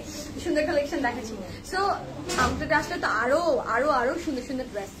পরেছি, সুন্দর কালেকশন দেখাচ্ছি। সো আমাদের আসলে তো আরো সুন্দর সুন্দর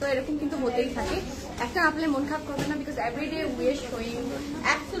ড্রেস, তো এরকম কিন্তু হতেই থাকে। একটা আপনি মন খারাপ করবেন না, because everyday we are showing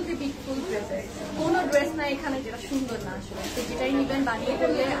absolutely beautiful dresses. কোনো ড্রেস না এখানে যেটা সুন্দর না, আসলে তো যেটাই নিবেন বানিয়ে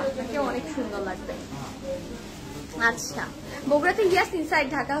করলে আপনাকে অনেক সুন্দর লাগবে। আচ্ছা, বগুড়াতে ইয়াস ইনসাইড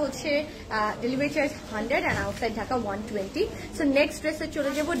ঢাকা হচ্ছে delivery charge 100 and outside Dhaka 120। So next ড্রেসে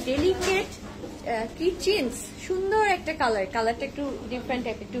চলে যাবো ডেলিকেট কি চিন্স। সুন্দর একটা কালারটা একটু ডিফারেন্ট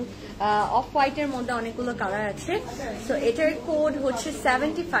টাইপ, একটু অফ হোয়াইটের মধ্যে অনেকগুলো কালার আছে। সো এটার কোড হচ্ছে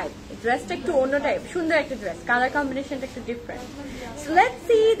 75। ড্রেসটা একটু অন্য টাইপ, সুন্দর একটা ড্রেস, কালার কম্বিনেশনটা একটু different. So let's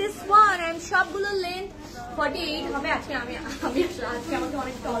see this one. And সবগুলো লেন্থ 48 হবে। আজকে আমাকে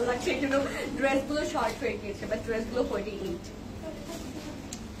অনেক টল লাগছে, এই জন্য ড্রেসগুলো শর্ট হয়ে গিয়েছে, বাট ড্রেসগুলো 48।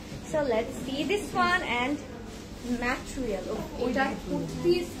 So let's see this one. And material এটা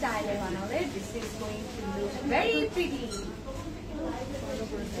কুর্তি স্টাইলে বানাবে। This is going to look very pretty,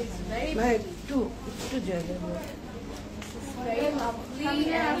 very lovely,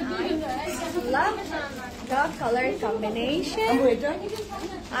 and I love the color combination.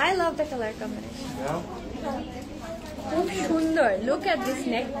 খুব সুন্দর। Look at this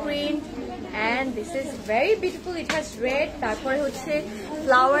neck print, and this is very beautiful. It has red, তারপরে হচ্ছে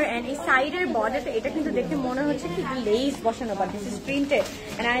flower, and এই সাইডের বর্ডারটা এটা কিন্তু দেখে মনে হচ্ছে কি লেস বসানো, but this is printed.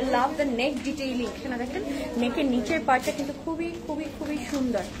 and I love the neck detailing. এখানে দেখেন নেকের নিচের পার্টটা কিন্তু খুবই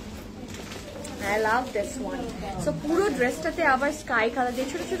সুন্দর। I love this one. So পুরো ড্রেসটাতে আবার স্কাই কালার দিয়ে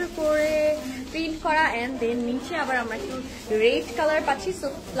ছোট ছোট করে প্রিন্ট করা, এন্ড দেন নিচে আবার আমরা একটু রেড কালার পাচ্ছি। সো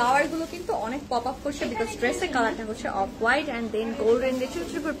ফ্লাওয়ার গুলো কিন্তু অনেক পপ আপ করছে, বিকজ ড্রেসের কালারটা হচ্ছে off white, and then golden দিয়ে ছোট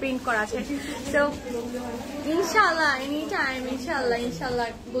ছোট করে প্রিন্ট করা আছে। সো ইনশাআল্লাহ এনি টাইম, ইনশাআল্লাহ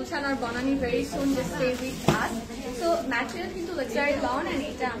গুলশান আর Banani very soon, just stay with us. So material কিন্তু লাক্সারি লন, এন্ড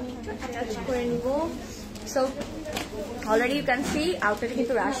এটা আমি একটু অ্যাটাচ করে নিব। So already you can see outlet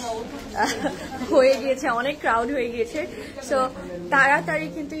কিন্তু রাশ হয়ে গিয়েছে, অনেক ক্রাউড হয়ে গিয়েছে। সো তাড়াতাড়ি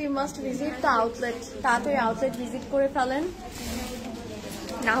কিন্তু you must visit the outlet, তাড়াতাড়ি আউটলেট ভিজিট করে ফেলেন,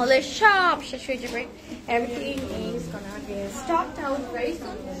 না হলে সব শেষ হয়ে যাবে। Everything is gonna get stocked out very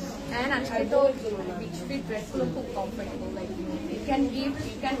soon. And আজকে তো beach fit dress গুলো খুব comfortable, like you can give,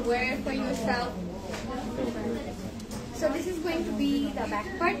 you can wear for yourself. So this is going to be the back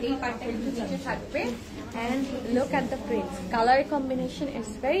part. এই পার্টটা কিন্তু নিচে থাকবে। And look at the prints. Color combination is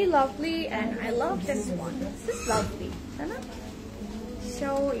very lovely, and I love this one. This is lovely, right? So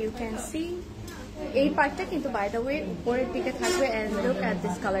you can see. এই পার্টটা কিন্তু by the way উপরের দিকে থাকবে, and look at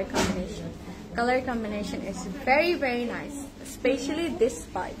this color combination. Color combination is very very nice, especially this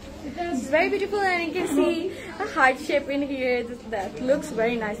part. It's very beautiful, and you can see a heart shape in here. That looks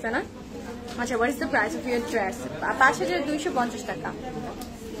very nice, right? আচ্ছা, what is the price of your dress? 5250 টাকা।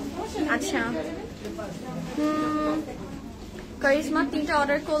 আচ্ছা, কারিশমা 3টা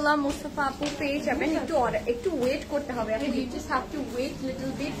order করলাম, মুস্তাফা আপু পেয়ে যাবেন। একটু wait করতে হবে, you just have to wait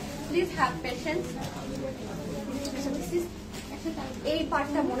little bit, please have patience. So this is এই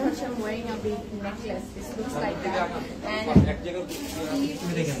পার্টটা মনে হচ্ছে I'm wearing a big necklace. This looks like that, and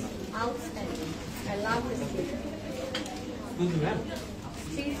outstanding. I love this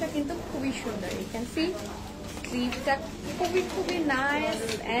sleeveটা কিন্তু খুবই সুন্দর। You can see স্লিভটা খুবই নাইস,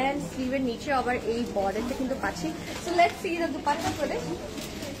 এন্ড স্লিভের নিচে আবার এই বর্ডারটা কিন্তু পাচ্ছি। So let's see the dupatta করে,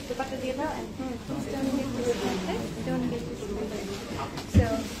 দুপাট্টা দিয়ে দাও। So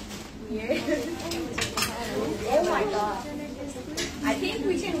here, oh my god, I think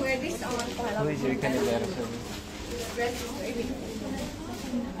we can wear this on dress is very beautiful.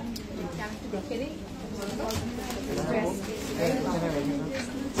 দেখে দিই, dress is very beautiful.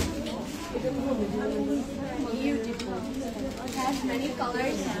 It has many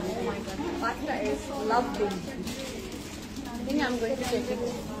colors, and oh my god, the dupatta is lovely. I think I'm going to take it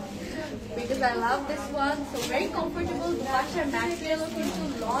because I love this one. So very comfortable. Dupatta material into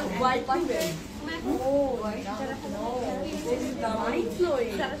long and white button. Oh my god, no, this is the mind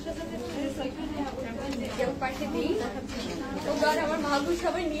blowing. কেউ পাশে দিই, ও god, আমার মাগুর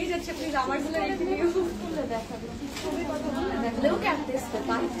সবাই নিয়ে যাচ্ছে, please আমার গুলো রেখে দিও। Look at this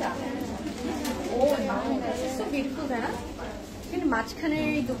dupatta. Oh no, this is so beautiful, তাই না? কিন্তু মাঝখানে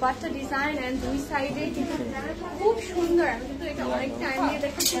এই দুপাট্টা ডিজাইন এন্ড দুই সাইডে কিন্তু খুব সুন্দর। আমি কিন্তু এটা অনেক টাইম দিয়ে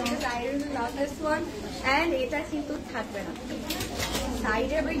দেখেছি, I really love this one. And এটা কিন্তু থাকবে না,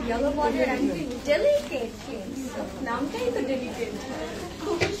 সাইডে আবার yellow border and delicate things, নামটাই তো ডেলিকেট।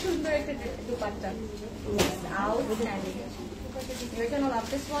 খুব সুন্দর একটা dupatta, outstanding. You're gonna love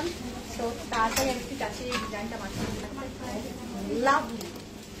this one. So তারপরে একটু কাছে এই ডিজাইনটা মাঝখানে লাভলি।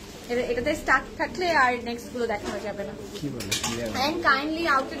 এটাতে স্টাক থাকলে আর নেক্সট গুলো দেখানো যাবে না। এন্ড কাইন্ডলি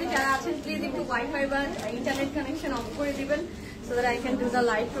আউটলেটে যারা আছেন প্লিজ একটু ওয়াইফাই বা ইন্টারনেট কানেকশন অফ করে দিবেন, so that I can do the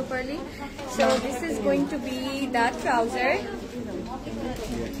live properly. So this is going to be the trouser.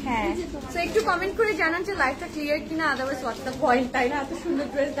 হ্যাঁ, সো একটু কমেন্ট করে জানান যে লাইভটা ক্লিয়ার কিনা, আদারওয়াইজ হোয়াটস দ্য পয়েন্ট, তাই না, এত সুন্দর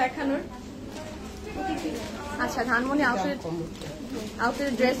ড্রেস দেখানোর। আচ্ছা, ধানমন্ডি আউটলেট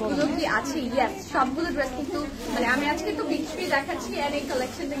ড্রেস গুলো কি আছে? ইয়েস, সবগুলো ড্রেস কিন্তু মানে আমি আজকে তো বিচ ফ্রি দেখাচ্ছি, আর এই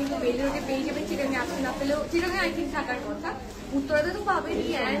কালেকশনটা কিন্তু বেইলি রোডে পেয়ে যাবেন। চিরঙে আজকে না পেলেও, চিরঙে আই থিঙ্ক থাকার কথা, উত্তরাতে তো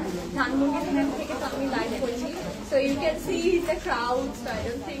পাবেনই, অ্যান্ড ধানমন্ডি থেকে তো আমি লাইভ করছি। So you can see the crowd, so I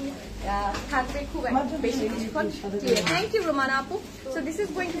don't think থাকবে খুব বেশি কিছুক্ষণ। থ্যাংক ইউ রোমানা আপু। So this is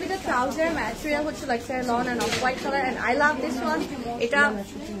going to be the trouser material, which is like Ceylon and off-white color, and I love this one. Eta,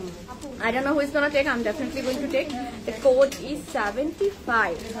 I don't know who is gonna take. I'm definitely going to take. The code is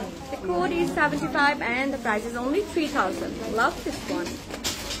 75. The code is 75, and the price is only 3,000. Love this one.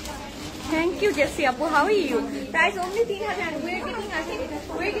 Thank you, Jessie Apu. How are you? Price only 300, and we're getting, I think,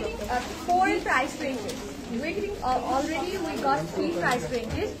 we're getting 4 price ranges. We're getting already. We got 3 price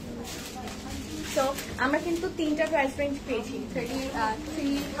ranges. So আমরা কিন্তু 3টা price range পেয়েছি,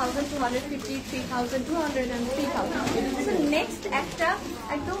 3,250, 3,200 and 3,000. So next একটা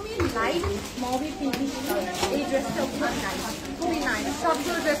একদমই light mauve pinkish colour, এই ড্রেসটা খুবই nice,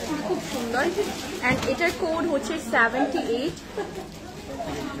 সবগুলো ড্রেস কিন্তু খুব সুন্দর। অ্যান্ড এটার কোড হচ্ছে 78.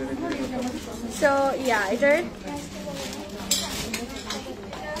 সো ইয়া, এটার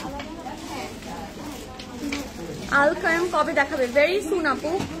আল কায়েম কবে দেখাবে? ভেরি সুন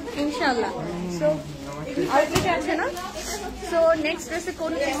আপু, ইনশাল্লাহ। সো আউটলেট আছে না? সো নেক্সট ড্রেসের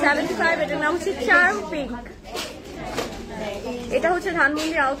কোড হচ্ছে 75, এটার নাম হচ্ছে চার্ম পিঙ্ক। এটা হচ্ছে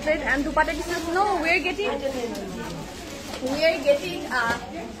ধানমন্ডি আউটলেট, এন্ড দুপাটা কিছু নো, উই আর গেটিং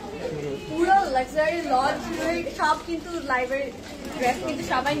পুরো লাক্সারি লজ সব কিন্তু লাইভের ড্রেস কিন্তু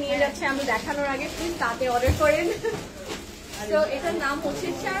সবাই নিয়ে যাচ্ছে। আমি দেখানোর আগে প্লিজ তাতে অর্ডার করেন। তো এটার নাম হচ্ছে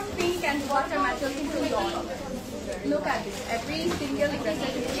চার্ম পিঙ্ক, অ্যান্ড দুপাট্টার ম্যাটেরিয়াল কিন্তু loan. Look at this, every single dress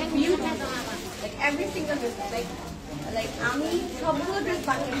is beautiful, like every single dress, like আমি সবগুলো ড্রেস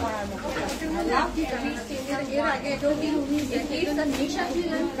বানিয়ে পরার মতো। এর আগে it gives the nation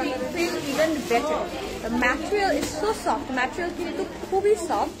feel even better. The material is so soft, material কিন্তু খুবই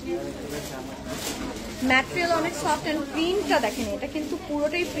soft, ম্যাটেরিয়াল অনেক সফট অ্যান্ড প্রিন্টটা দেখেন, এটা কিন্তু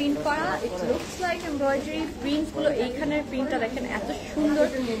পুরোটাই প্রিন্ট করা। It looks like embroidery. প্রিন্টগুলো এইখানের প্রিন্টটা দেখেন,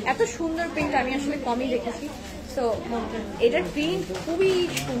 এত সুন্দর প্রিন্ট আমি আসলে কমই দেখেছি। সো এটার প্রিন্ট খুবই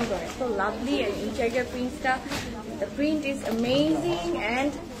সুন্দর, সো লাভলি। অ্যান্ড এই জায়গার প্রিন্টটা, the print is amazing.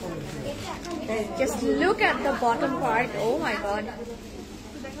 And just look at the bottom part, O my god,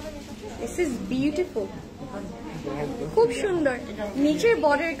 this is beautiful, খুব সুন্দর। নিচের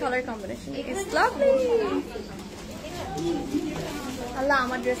border colour combination is lovely. আল্লাহ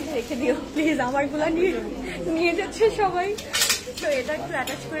আমার ড্রেসটা রেখে দিও প্লিজ, আমারগুলা নিয়ে যাচ্ছে সবাই। তো এটা একটু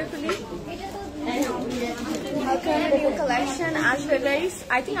অ্যাটাচ করে ফেলি। নিউ কালেকশন আসবে গাইস,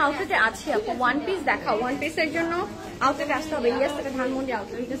 আই থিঙ্ক আউটলেটে আছে। আপু ওয়ান পিস দেখাও, ওয়ান পিসের জন্য আউটলেটে আসতে হবে। ইয়েস, এটা Dhanmondi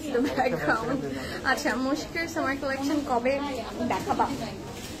outlet, this is the background. আচ্ছা, মুশকিল সামার কালেকশন কবে দেখাবা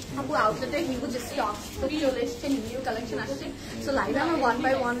আপু? আউটলেটে হিউজ স্টক চলে এসছে, নিউ কালেকশন আসছে। সো লাইভে আমরা 1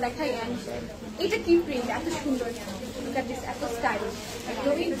 by 1 দেখাই। এন্ড এটা কি প্রিন্ট, এত সুন্দর, এত স্টাইলিশ,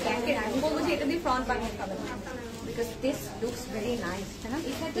 একদমই ব্ল্যাকের। আমি বলবো যে এটা দিয়ে ফ্রন্ট বানিয়ে খাবেন, because this looks very nice. হ্যাঁ,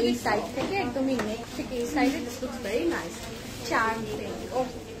 এই সাইড থেকে একদমই নেক থেকে এই সাইডে this looks very nice. Charming, ও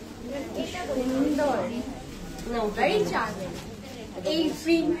সুন্দর, ভেরি চার্মিং। এই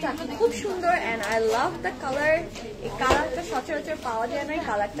প্রিন্টটা খুব সুন্দর and I love the colour. এই কালারটা সচরাচর পাওয়া যায় না, এই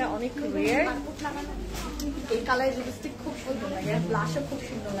কালারটা অনেক রেয়ার। এই কালার লিপস্টিক খুব সুন্দর লাগে, আর ব্লাশও খুব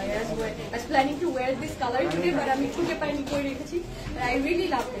সুন্দর লাগে। I was planning to wear this color today, but আমি খুঁজে পাইনি, করে রেখেছি। I really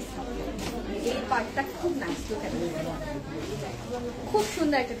love this color. এই পার্টটা খুব নাইস, লুক এট ইট, খুব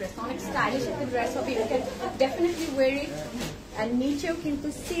সুন্দর একটা ড্রেস, অনেক স্টাইলিশ একটা ড্রেস হবে। ইউ ক্যান ডেফিনেটলি ওয়্যার ইট। আর নিচেও কিন্তু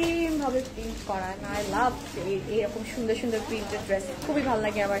সেম ভাবে প্রিন্ট করা। আই লাভ এরকম সুন্দর সুন্দর প্রিন্টেড ড্রেস, খুবই ভালো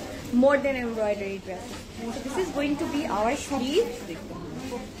লাগে আমার, মোর দেন embroidery dress. This is going to B hour sleeve.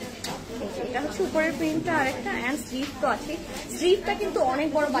 এটা হচ্ছে উপরের প্রিন্টটা আরেকটা, অ্যান্ড স্লিভ তো আছে। স্লিভটা কিন্তু অনেক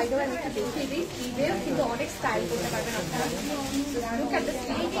বড়, বাই দ্য ওয়ে আমি একটু দেখিয়ে দিই। স্লিভেও কিন্তু অনেক স্টাইল করতে পারবেন আপনারা। লুক এট দ্য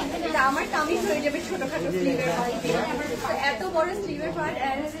স্লিভ, এটা আমার কামিজ হয়ে যাবে ছোটখাটো স্লিভের পার্ট। এত বড় স্লিভের পার্ট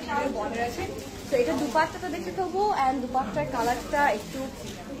অ্যান্ড স্লিভের বর্ডার আছে। তো এটা দুপাট্টাটা দেখে খাবো, অ্যান্ড দুপাট্টার কালারটা একটু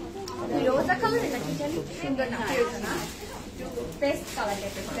রোজা কালার, এটা কি জানি, সুন্দর না, না পেস্ট কালার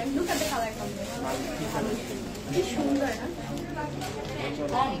টাইপের। Look at the colour combination, কি সুন্দর না,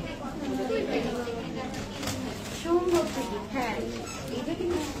 সুন্দর প্রিটি। হ্যাঁ, এটা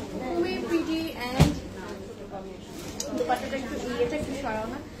কিন্তু খুবই প্রিটি। অ্যান্ড দুপাট্টাটা একটু ইয়েটা একটু সরাও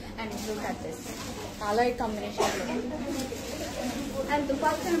না, and look at this colour combination. And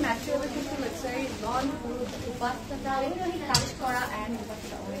দুপাট্টার material কিন্তু লাক্সারি লন, পুরো দুপাট্টাটা কাজ করা, অ্যান্ড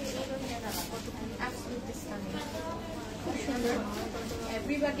দুপাট্টা অনেক অ্যাবসলিউটলি স্টানিং, খুব সুন্দর।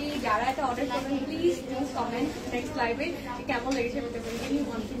 এভরিবডি যারা এটা অর্ডার করবেন, প্লিজ প্লিজ কমেন্ট নেক্সট লাইভে কেমন লেগেছে, বলতে রিয়েলি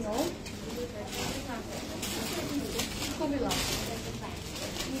ওয়ান্ট টু নো। খুবই লাভ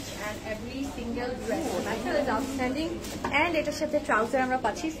each and every single dress, material is outstanding. And এটার সাথে ট্রাউজার আমরা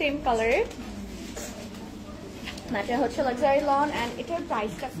পাচ্ছি সেম কালারের, এটা হচ্ছে লাক্সারি লন। অ্যান্ড এটার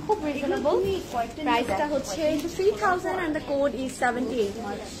প্রাইসটা খুব রিজনেবল, প্রাইসটা হচ্ছে 3000 and the code is 78.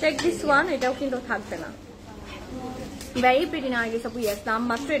 Check this one, এটাও কিন্তু থাকবে না। ভেরি প্রিটি না, আগে সব ইয়েস, দাম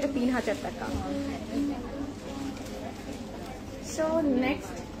মাত্র এটা 3000 টাকা। সো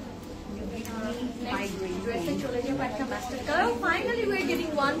নেক্সট ড্রেসে চলে যাবো একটা mustard colour. Finally we are getting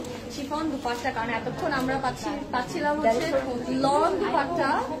one chiffon dupatta, কারণ এতক্ষণ আমরা পাচ্ছিলাম হচ্ছে long dupatta.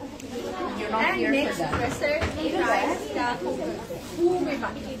 And next dresser price-টা খুবই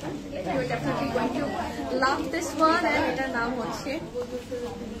বাকি, you're definitely going to love this one. And এটার নাম হচ্ছে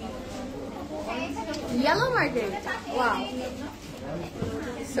yellow margarita. Wow.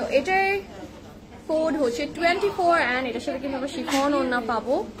 So এটার কোড হচ্ছে 24, and এটার সাথে কিন্তু আমরা শিফন ওড়না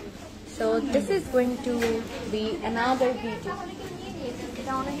পাবো। So this is going to be another beauty.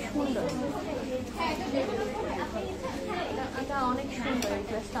 এটা অনেক সুন্দর, এটা অনেক সুন্দর, এই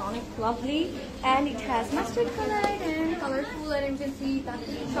ড্রেসটা অনেক lovely, and it has mustard color and colorful, and you can see that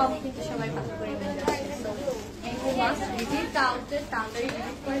সব কিন্তু সবাই ভালো করে মেনে যাচ্ছে। So you must visit the outlet, তাড়াতাড়ি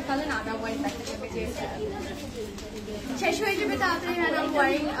ভিজিট করে ফেলেন, otherwise দেখা যাবে যে শেষ হয়ে যাবে তাড়াতাড়ি। And I'm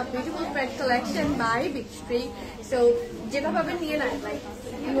wearing a beautiful red collection by Beech. So যেভাবে নিয়ে নেয়, like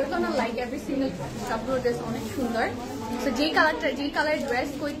you're gonna like every single সবগুলো ড্রেস অনেক সুন্দর। সো যেই কালার ড্রেস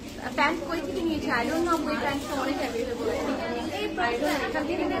প্যান্ট কই থেকে নিয়েছি, আই ডোন্ট নো, ওই প্যান্টটা অনেক অ্যাভেলেবল। এখান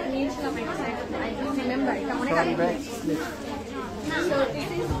থেকে নিয়েছিলাম, আই ডোন্ট রিমেম্বার, এটা অনেক আগে। So this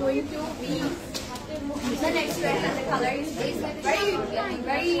is going to be the next dress, and the color is this.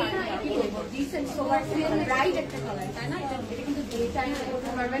 Very decent, sober, bright একটা color, তাই না? এটা কিন্তু daytime এ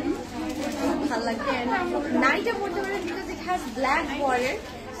পরতে পারবেন, ভালো লাগবে। নাইটে পরতে পারবেন because it has black border.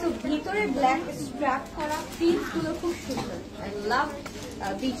 So ভিতরে black strap করা prints গুলো খুব সুন্দর। I love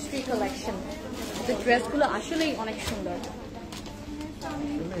Beech Tree collection. The dress গুলো আসলেই অনেক সুন্দর,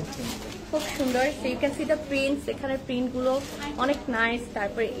 খুব সুন্দর। So you can see the prints, এখানে প্রিন্ট গুলো অনেক নাইস।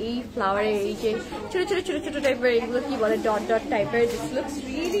 তারপরে এই ফ্লাওয়ারের এই যে ছোট ছোট ছোট ছোট টাইপের এগুলো কি বলে, ডট ডট টাইপের, this looks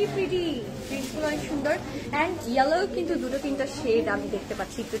really pretty. Prints গুলো অনেক সুন্দর। অ্যান্ড ইয়েলো কিন্তু দুটো তিনটা শেড আমি দেখতে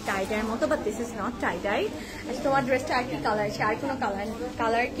পাচ্ছি একটু টাই ডাইয়ের মতো, but this is not tie die. তোমার ড্রেসটা আর কি কালার আছে? আর কোনো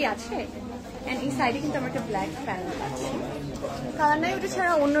কালার কি আছে? অ্যান্ড এই সাইডে কিন্তু আমার একটা ব্ল্যাক প্যান্ট আছে, কালার নাই। ওটা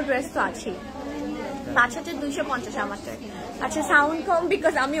ছাড়া অন্য ড্রেস তো আছেই। 5,250 আমারটা। আচ্ছা সাউন্ড কম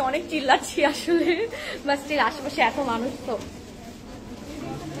বিকজ আমি অনেক চিল্লাচ্ছি আসলে, বাট স্টিল আশেপাশে এত মানুষ তো।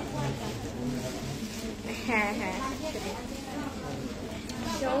 হ্যাঁ হ্যাঁ,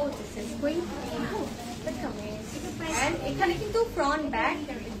 এখানে কিন্তু ফ্রন্ট ব্যাক,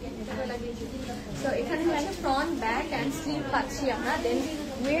 তো এখানে হচ্ছে ফ্রন্ট ব্যাক অ্যান্ড স্লিভ পাচ্ছি আমরা। দেন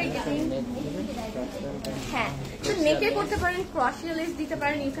we're getting, হ্যাঁ, তো নেকে করতে পারেন, ক্রশিয়া লেস দিতে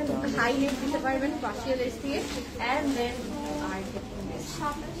পারেন, এখানে হাই নেক দিতে পারবেন ক্রশিয়া লেস দিয়ে। And then R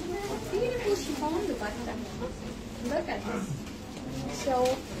beautiful chiffon dupatta. Look at this. So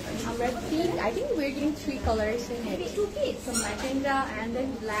আমরা I think we're getting 3 colors in it. So magenta and then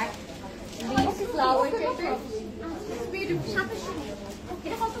black, leaf flower paper. It's beautiful.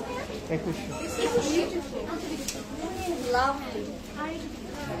 It's beautiful. Lovely.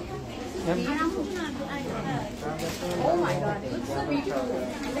 Oh my god, it looks so beautiful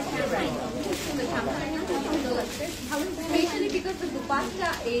in the camera. Especially because the dupatta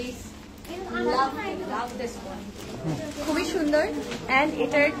is lovely. Love this one. খুবই সুন্দর। And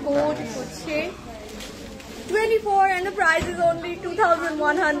এটার code হচ্ছে 24 and the price is only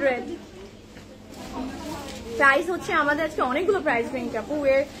 2,100. Price হচ্ছে আমাদের আজকে অনেকগুলো price range আপু।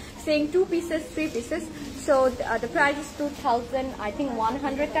 we're saying 2 pieces, 3 pieces. So the price is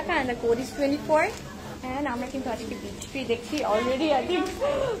 2,100 টাকা and the code is 24. And আমরা কিন্তু আজকে Beech Tree দেখছি অলরেডি। I think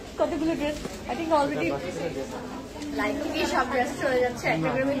কতগুলো dress I think already like থেকে সব ড্রেস চলে যাচ্ছে,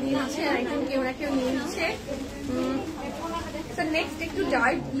 Chattogram নিয়ে নিচ্ছে, I think কেউ না কেউ নিয়ে নিচ্ছে। So next একটু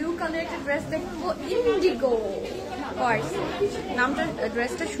ডার্ক ব্লু কালার একটা ড্রেস দেখবো, ইন্ডিগো কর্স নামটা,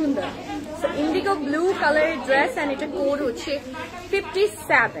 ড্রেসটা সুন্দর। So indigo blue color dress and এটা কোড হচ্ছে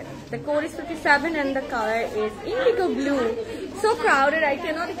 57. The code is 57 and the color is indigo blue. So crowded, I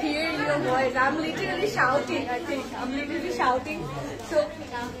cannot hear your voice. I'm literally shouting. I think I'm literally shouting. So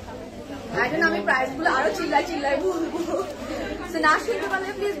I don't know, আমি price গুলো আরো চিল্লাই বলবো। So না শুনতে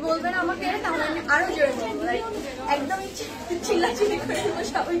পারলে please বলবেন আমাকে, তাহলে আমি আরো জোরে বলবো। লাইক একদম চিল্লাচিল্লি করে দেবো,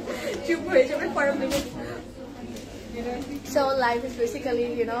 সবাই চুপ হয়ে যাবে for a minute. So life is basically,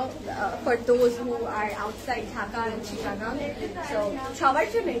 for those who are outside Dhaka and Chattogram. So সবার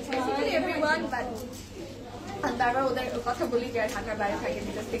জন্য, it's basically everyone, but তারপর ওদের কথা বলি যারা ঢাকার বাইরে থাকে,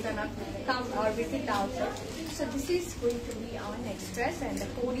 because they cannot come or visit the outside. So this is going to be our next dress and the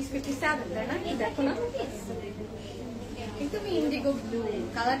code is 57. তাই না? এই দেখো না, একদম ইন্ডিগো ব্লু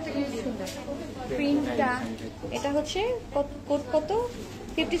কালারটা কিন্তু সুন্দর। প্রিন্টটা এটা হচ্ছে কোড কত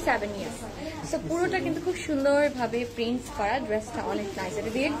 57 ইয়ার্স। সো পুরোটা কিন্তু খুব সুন্দর ভাবে প্রিন্টস করা, ড্রেসটা অনেক নাইস।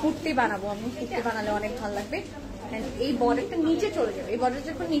 এটা দিয়ে কুর্তি বানাবো আমি, কুর্তি বানালে অনেক ভালো লাগবে। এন্ড এই বর্ডারটা নিচে চলে যাবে, এই বর্ডার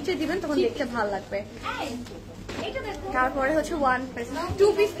যখন নিচে দিবেন তখন দেখতে ভালো লাগবে। তারপরে হচ্ছে 1 পিস, 2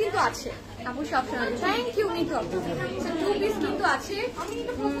 পিস কিন্তু আছে আপু সবসময়। থ্যাংক ইউ মিঠু আপু। 2 পিস কিন্তু আছে,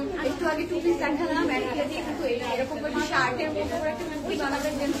 একটু আগে 2 পিস দেখালাম। একটা দিয়ে কিন্তু এরকম করে শার্টের মতো করে একটা কুর্তি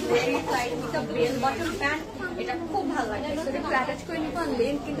বানাবেন, দেন very tight with a bell bottom pant, এটা খুব ভালো লাগে। সো এটা অ্যাটাচ করে নিব।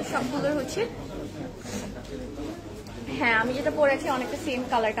 লেন্থ কিন্তু সবগুলোর হচ্ছে, হ্যাঁ আমি যেটা পরেছি অনেকটা সেম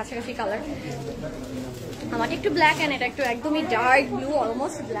কালার, কাছাকাছি কালার। আমাকে একটু ব্ল্যাক এন্ড এটা একটু একদমই dark blue,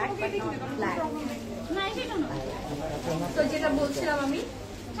 almost black but not black. তো যেটা বলছিলাম আমি,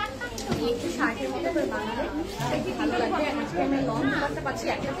 একটু শার্টের মতো করে বানালে ভালো লাগবে। আমরা লং দুপাট্টা পাচ্ছি,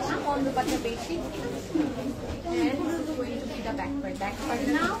 একটা বেশি কম দুপাট্টা পেয়েছি।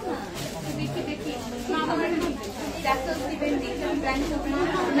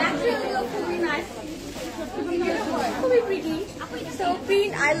 খুবই নাইস, খুবই pretty. So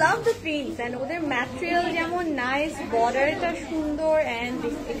print, I love the prints and ওদের ম্যাটেরিয়াল যেমন নাইস, বর্ডারটা সুন্দর। অ্যান্ড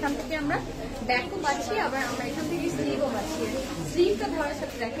এখান থেকে আমরা ব্যাকও পাচ্ছি, আবার আমরা এখান থেকে স্লিভও পাচ্ছি। স্লিভটা ধরার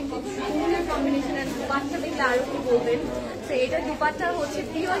সাথে দেখেন কত সুন্দর কম্বিনেশন। অ্যান্ড দুপাট্টা দেখলে আরো কি বলবেন। তো এটা দুপাট্টা হচ্ছে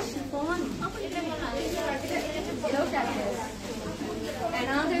pure chiffon.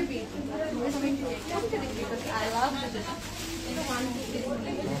 Another piece. I'm going to take because I love this.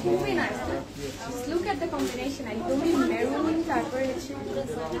 খুবই nice. Look at the combination, একদমই মেরুন, তারপরে হচ্ছে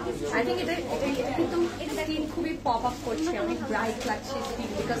আই থিঙ্ক এটা কিন্তু স্কিন খুবই পপ আপ করছে, অনেক ব্রাইট লাগছে skin,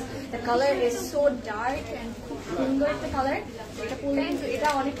 because the colour is so dark and খুব সুন্দর একটা কালার। এটা পরলে এটা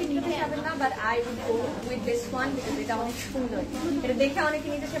অনেকে নিতে যাবেন না, but I would go with this one because এটা অনেক সুন্দর। এটা দেখে অনেকে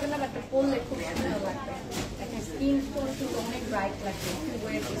নিতে যাবেন না, বাট পরলে খুব সুন্দর লাগবে। স্কিন টোন কিন্তু অনেক ব্রাইট লাগবে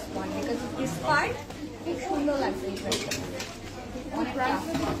with this one, because this part খুব সুন্দর লাগবে এই ড্রেসটা।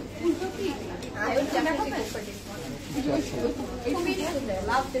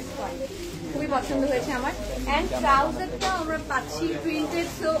 খুবই পছন্দ হয়েছে আমার। অ্যান্ড ট্রাউজারটা আমরা পাচ্ছি প্রিন্টেড,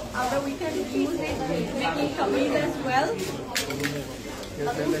 সো আমরা we can use it making kameez as well.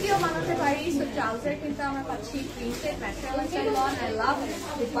 কুর্তিও বানাতে পারি, সো ট্রাউজার কিন্তু আমরা পাচ্ছি printed material style on. I love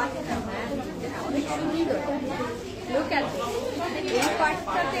dupatta, man অনেক সুন্দর। লুক এট এই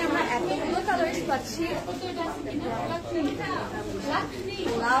পার্টটাতে আমরা এতগুলো কালার্স পাচ্ছি।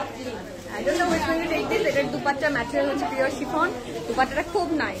 I don't know which one to take this. এটার দুপাট্টা ম্যাটেরিয়াল হচ্ছে পিওর শিফন, দুপাট্টাটা খুব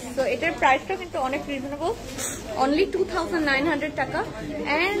নাইস। সো এটার প্রাইসটা কিন্তু অনেক রিজনেবল, অনলি 2900 টাকা,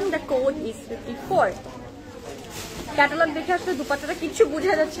 and the code is 54। Catalogue দেখে আসলে দুপাট্টাটা কিছু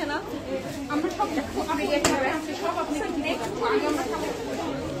বোঝা যাচ্ছে না। আমরা সব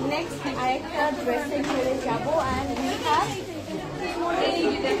নেক্সট আরেকটা ড্রেসে চলে যাবো, অ্যান্ড উই হ্যাভ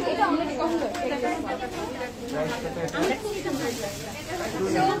এটা অনেক সুন্দর।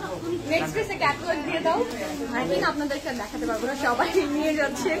 নেক্সট ড্রেসে ক্যাটালগ দিয়ে দাও। আই থিঙ্ক আপনাদেরকে দেখাতে পারবো না, সবাই নিয়ে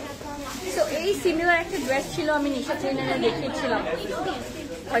যাচ্ছে। সো এই সিমিলার একটা ড্রেস ছিল, আমি নিশা ট্রেনারে দেখিয়েছিলাম,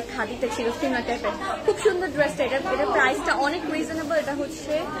 হয় খাদিতে ছিল সিমিলার টাইপের, খুব সুন্দর ড্রেসটা। এটার প্রাইসটা অনেক রিজনেবল। এটা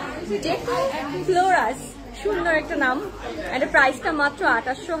হচ্ছে ডেকো ফ্লোরাস, সুন্দর একটা নাম। এটা প্রাইসটা মাত্র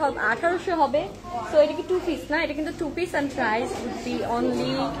 1800 হবে। সো এটা কি 2 পিস না, এটা কিন্তু 2 piece, and price would be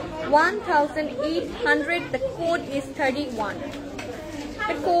only 1800। The code is 31.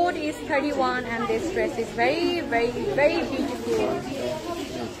 The code is 31, and this dress is very, very, very beautiful.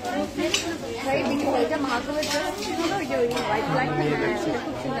 Very beautiful. It's a marvelous dress. You know, you're in white black and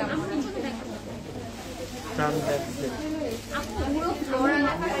from that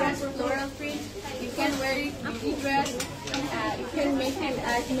floral print. You can wear it midi dress. You can make it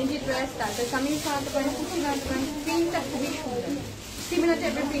as midi dress. That's coming from the print that to be shown. Similar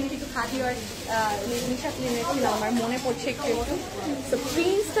টাইপের print কিন্তু খাদি আর নিশা ক্লিনের ছিল, আমার মনে পড়ছে একটু একটু। তো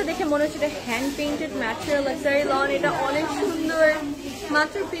প্রিন্টসটা দেখে মনে হচ্ছে এটা hand painted material luxury loan. এটা অনেক সুন্দর,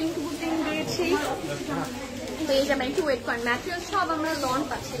 মাত্র প্রিন্ট বুকিং দিয়েছি, পেয়ে যাবেন। একটু ওয়েট করেন, ম্যাটেরিয়াল সব আমরা লন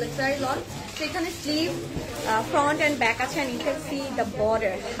পাচ্ছি, লাক্সারি লন। তো এখানে স্লিভ, ফ্রন্ট অ্যান্ড ব্যাক আছে, and you can see the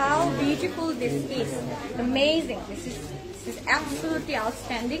border. How beautiful this is, amazing. This is absolutely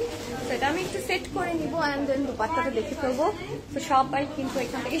outstanding. So এটা আমি একটু সেট করে নিব, অ্যান্ড দেন দুপাট্টাটা দেখে ফেলবো। তো সবাই কিন্তু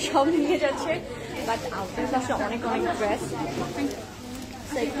এখান থেকে সব নিয়ে যাচ্ছে, বাট আউটফিট আসলে অনেক অনেক ড্রেস।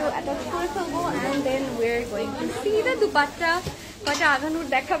 So একটু অ্যাটাচ করে ফেলবো, and then we are going to C the dupatta. কয়টা আগানুর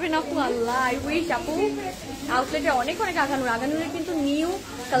দেখাবেন আপু? আল্লাহ, আই উইশ আপু। আউটলেটে অনেক অনেক আগানুরের কিন্তু নিউ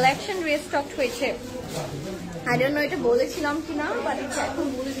কালেকশন রিস্টক হয়েছে। আই ডোন্ট নো এটা বলেছিলাম কিনা, বাট এটা এখন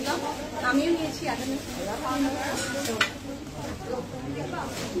বলে দিলাম। আমিও নিয়েছি আগানুর।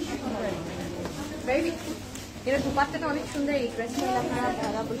 এটা দুপাট্টাটা অনেক সুন্দর, এই ড্রেসটা আপনারা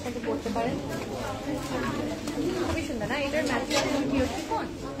ভালো পয়সাতে পড়তে পারেন, খুবই সুন্দর না? এটার ম্যাটেরিয়াল পিওর শিফন।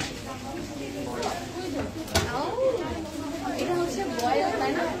 এটা হচ্ছে বয়েল,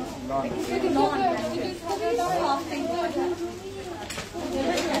 তাই না?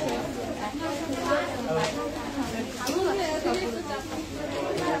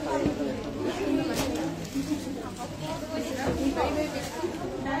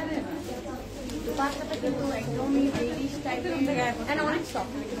 দুপাট্টাটা কিন্তু একদমই রেডিশ টাইপের, এন্ড অনেক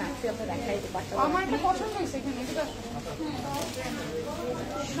সফট ম্যাটেরিয়ালটা দেখাই। দুপাট্টা আমার একটা পছন্দ হয়েছে এখানে,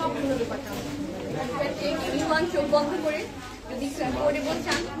 সবগুলো দুপাট্টা এভরিওয়ান চোখ বন্ধ করে যদি অ্যাফোর্ডেবল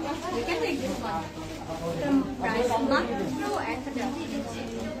চান, দেখেন প্রাইস মাত্র 1000।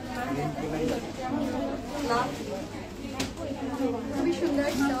 খুবই সুন্দর।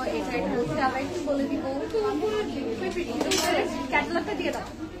 তো এটা হচ্ছে আবার একটু বলে দিব, ক্যাটালগটা দিয়ে দাও।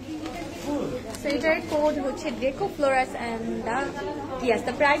 So এটার কোড হচ্ছে ডেকো Flora's, and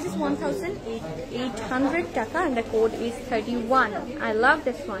the price is 1800 টাকা, and the code is 31. I love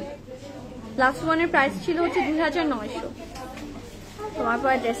this one. Last one এর প্রাইস ছিল হচ্ছে 2900। তোমার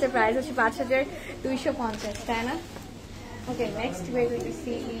পর ড্রেসের প্রাইস হচ্ছে 5250, তাই না? Okay, next we're going to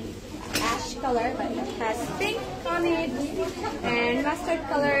see ash color, but it has pink on it and mustard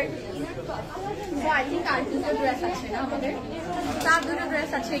color. So I think our দুটো ড্রেস আছে না আমাদের, তার দুটো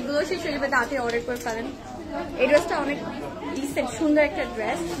ড্রেস আছে, এগুলো শেষ হয়ে যাবে, তাতে অর্ডার করে ফেলেন। এই ড্রেসটা অনেক ডিসেন্ট, সুন্দর একটা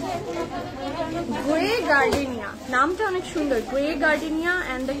ড্রেস। গ্রে গার্ডেনিয়া, নামটা অনেক সুন্দর, grey gardenia,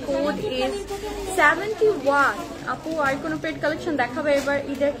 and the code is 71। আপু আর কোনো পেড কালেকশন দেখাবে এবার?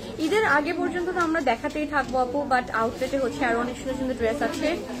 ঈদের আগে পর্যন্ত তো আমরা দেখাতেই থাকবো আপু, বাট আউটলেটে হচ্ছে আরো অনেক সুন্দর সুন্দর ড্রেস আছে।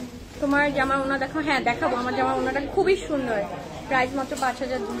 তোমার জামার ওনা দেখো? হ্যাঁ দেখাবো, আমার জামার ওনাটা খুবই সুন্দর, প্রাইস মাত্র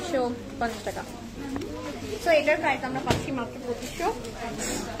 5250 টাকা। সো এটার প্রাইস আমরা পাচ্ছি মাত্র 2500,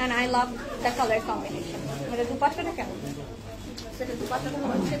 and I love the colour combination. এটা দুপাট্টাটা কেমন? সেটা দুপাট্টাটা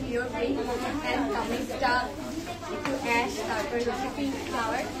হচ্ছে পিওর পিঙ্ক, অ্যান্ড কামিজটা একটু অ্যাশ, তারপরে হচ্ছে পিঙ্ক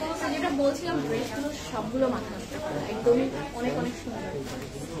ফ্লাওয়ার। তো যেটা বলছিলাম, ড্রেসগুলো সবগুলো মাথা নষ্ট করা, একদমই অনেক অনেক সুন্দর।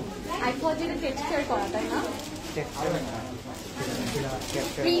 আই থট যেটা টেক্সচার করা, তাই না?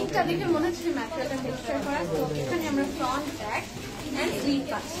 প্রিন্টটা দেখে মনে হচ্ছে ম্যাটেরিয়ালটা টেক্সচার করা। তো এখানে আমরা ফ্রন্ট, ব্যাক অ্যান্ড স্লিভ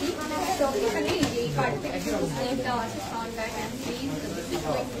পাচ্ছি। তো এখানে এই পার্ট থেকে স্লিভটাও আছে, ফ্রন্ট, ব্যাক অ্যান্ড স্লিভ।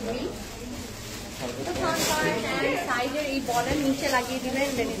 তো ফ্রন্ট পার্ট অ্যান্ড সাইডের এই বর্ডার নিচে লাগিয়ে দিবেন,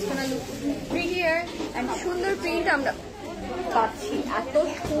 দেন ইটস গোনা লুক প্রিটিয়ার অ্যান্ড সুন্দর প্রিন্ট আমরা পাচ্ছি, এত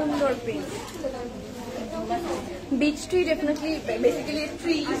সুন্দর print. Beach tree definitely basically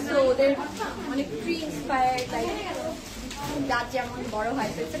tree, so ওদের অনেক ট্রি ইন্সপায়ার্ড, লাইক গাছ যেমন বড়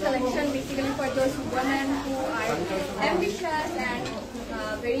হয়। So it's a collection basically for those women who are ambitious and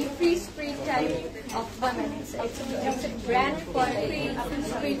very free spirit type of women. It's a brand for free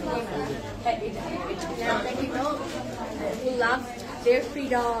spirit women. Like, you know, who love their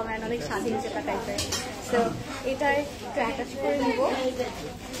freedom and অনেক স্বাধীনতা টাইপের। So এটার একটু attach করে নিব,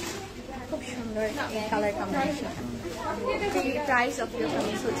 খুব সুন্দর এই colour combination. Price of your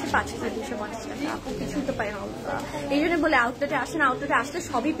kameez হচ্ছে 5250 টাকা। আপু কিছু তো পাই না, এই জন্য বলে আউটলেটে আসেন, আউটলেটে আসলে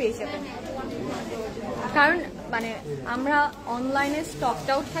সবই পেয়ে যাবেন। কারণ মানে আমরা অনলাইনে স্টকড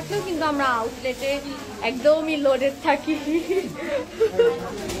আউট থাকলেও কিন্তু আমরা আউটলেটে একদমই লোডেড থাকি।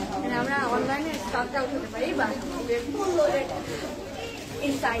 আমরা অনলাইনে স্টকড আউট হতে পারি, বা full loaded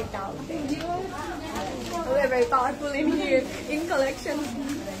inside the outlet. We're very powerful in here in collection.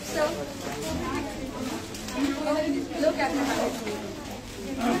 So look at the color.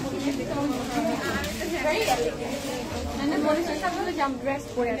 Very elegant. And then what is this? I'm going to jump dress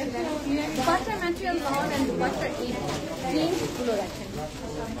for it. Butter material on and butter in green গুলো রাখেন।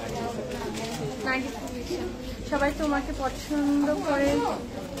 90%. সবাই তোমাকে পছন্দ করে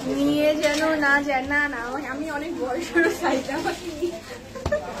নিয়ে যেন না যায়, না না আমি অনেক বড় সড়ো সাইজ, আমাকে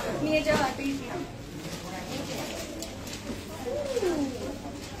নিয়ে যাওয়া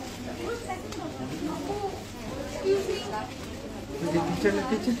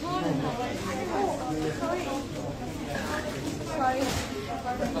সরি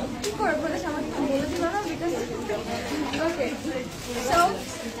কি করবো আমাকে বলে দিল না, because okay so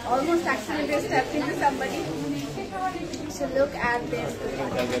almost accidentally stepped into somebody. So look at this.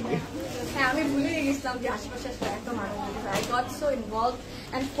 হ্যাঁ আমি ভুলে গেছিলাম যে আশেপাশে এত মানুষ। I got so involved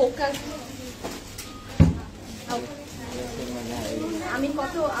and focused. আমি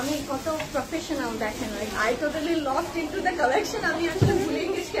কত প্রফেশনাল দেখেন, like I totally lost into the collection. আমি আসলে ভুলে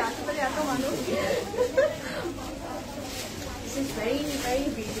গেছি আশেপাশে এত মানুষ। This is very very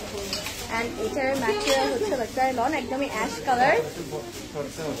beautiful. And এটার ম্যাটেরিয়াল হচ্ছে বাটার লন, একদমই অ্যাশ কালার।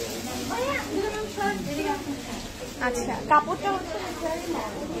 আচ্ছা কাপড়টা হচ্ছে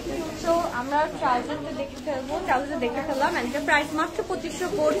তো আমরা ট্রাউজারটা দেখে ফেলবো, ট্রাউজার দেখে ফেললাম। এন্ড এটা প্রাইস মাত্র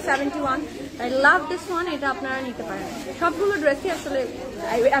 2571। আই লাভ দিস ওয়ান, এটা আপনারা নিতে পারেন। সবগুলো ড্রেসই আসলে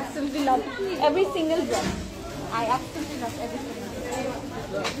I absolutely love every single dress. I absolutely love every single.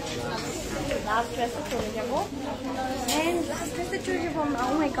 Last ড্রেসে চলে যাবো, এন্ড লাস্ট ড্রেসে চলে যাবো।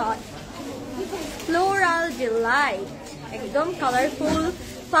 ও মাই গড, ফ্লোরাল ডিলাইট, একদম কালারফুল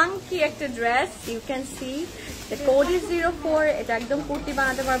ফাঙ্কি একটা dress. You can see the code is 04। এটা একদম কুর্তি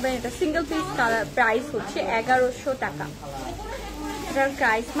বানাতে পারবেন। এটা সিঙ্গেল পিস, কালার প্রাইস হচ্ছে 1100 টাকা। এটার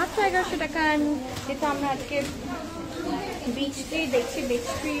প্রাইস মাত্র 1100 টাকা। যেহেতু আমরা আজকে বিচ ট্রি দেখছি, বিচ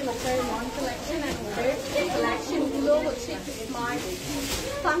ট্রি ওটার লন কালেকশন, অ্যান্ড ওদের কালেকশনগুলো হচ্ছে স্মার্ট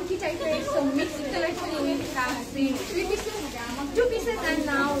ফাঙ্কি টাইপের। So mixed collection with fancy 3 pieces, 2 pieces, and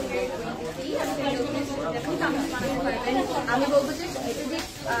now we're going to see a single piece যখন কামিজ বানাতে পারবেন। আমি বলবো যে এটা দিয়ে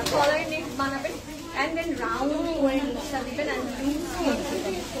কলার নেক বানাবেন, and then round করে নিচটা দিবেন, and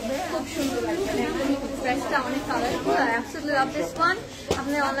খুব সুন্দর লাগবে। ড্রেসটা অনেক colourful. I absolutely love this one.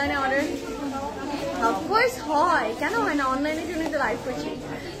 আপনি অনলাইনে অর্ডার অফকোর্স হয়, কেন হয় না? অনলাইনের জন্য তো লাইভ করছি।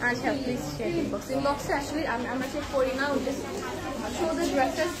 আচ্ছা প্লিজ শেয়ার ইনবক্স। ইনবক্সে আসলে আমরা চেক করি না, we just show the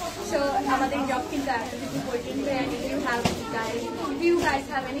dresses. So আমাদের job কিন্তু activity important, and if you guys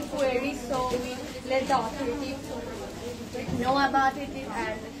have any queries, so we let the authority know about it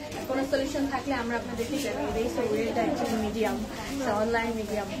and কোনো solution থাকলে আমরা আপনাদেরকে জানিয়ে দিই. So we're the actual medium, so online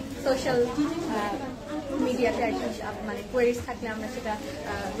medium, social মিডিয়াতে মানে কোয়েরিজ থাকলে আমরা সেটা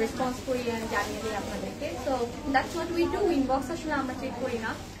রেসপন্স করি আর জানিয়ে দিই আপনাদেরকে. So that's what we do. Inbox আসলে আমরা চেক করি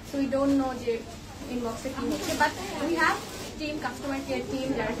না, সো উই ডোন্ট নো যে ইনবক্সে কি হচ্ছে, but we have team, customer care team,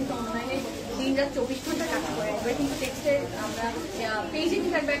 যারা কিন্তু অনলাইনে দিনরাত 24 ঘন্টা কাজ করে. এবার কিন্তু টেক্সটে আমরা পেজে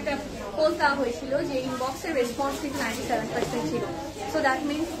কিন্তু একটা পোল দেওয়া হয়েছিল যে ইনবক্সের রেসপন্স কিন্তু 97% ছিল. So that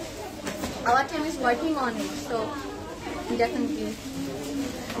means our team is working on it. So definitely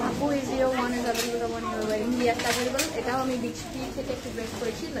Apu is 01 is available, the one you're wearing. Yes, available. It's our Beech থেকে একটু break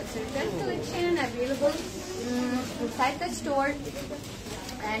করেছি. Luxury dress collection available inside the store,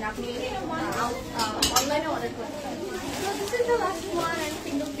 and আপনি online order করতে পারেন. So this is the last one, and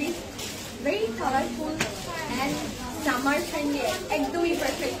single piece, very colorful and summer friendly. একদমই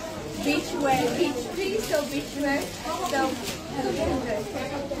perfect beach wear, beach tree, so beach wear. So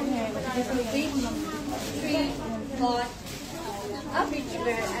beach tree got a beach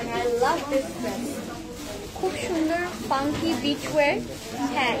wear, and I love this dress. খুব সুন্দর funky beach wire.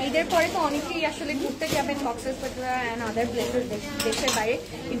 হ্যাঁ, ঈদের পরে তো অনেকেই আসলে ঘুরতে যাবেন কক্সবাজার অ্যান্ড আদার প্লেসেস দেশের বাইরে.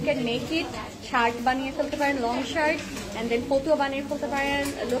 You can make it shirt বানিয়ে ফেলতে পারেন, long shirt, and then photo বানিয়ে ফেলতে পারেন.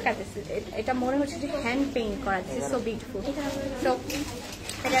 লুক অ্যাট দিস, এটা মনে হচ্ছে যে হ্যান্ড পেইন্ট করা. This is so beautiful. So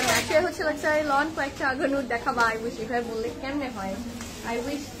এটা ম্যাচে হচ্ছে লাক্সারি লন. কয়েকটা আগানুর দেখাবা. আই উইশ এভাবে বললে কেমনে হয়, আই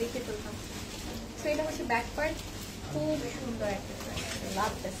উইশ দেখে তুলতাম. সো এটা হচ্ছে ব্যাক পার্ট. খুব সুন্দর একটা dress.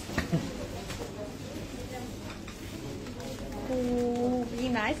 Love this.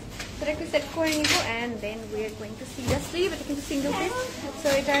 Really nice. So একটু সেট করে নিব, and then we are going to see the sleeve. এটা কিন্তু সিঙ্গেল পিস. সো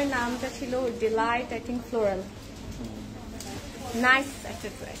এটার নামটা ছিল Deloitte, I think floral. Nice একটা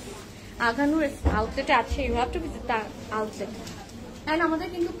ড্রেস. আগানুর আউটলেটে আছে. You have to visit the outlet. And আমাদের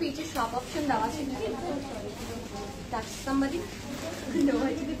কিন্তু পেজে শপ অপশন দেওয়া আছে. Touch somebody. No,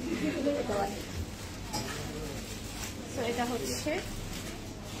 I didn't. So এটা হচ্ছে,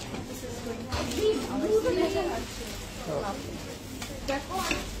 this is going to be our sleeve. দেখো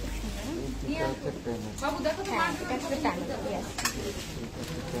বাবু, দেখো তো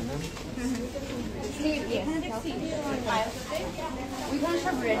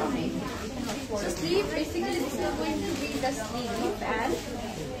সব ready. So sleeve, basically this is going to be the sleeve, and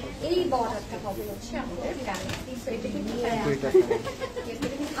এই বর্ডারটা হবে হচ্ছে আমাদের প্যান্ট. সো এটা কিন্তু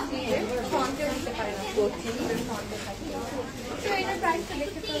ফ্রন্টে দিতে পারে না, ফ্রন্টে থাকে. সো এটার প্রাইসটা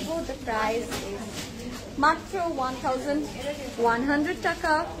দেখতে পারবো. দ্য প্রাইস ইজ মাত্র 1100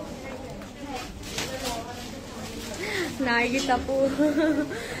 টাকা. নাইগি তাপু.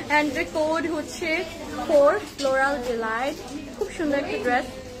 অ্যান্ড দ্য কোড হচ্ছে 4 ফ্লোরাল ডিলাইট. খুব সুন্দর একটা ড্রেস.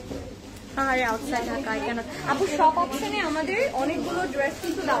 আরে আউটসাইড ঢাকা কেন আপু, শপ অপশনে আমাদের অনেকগুলো ড্রেস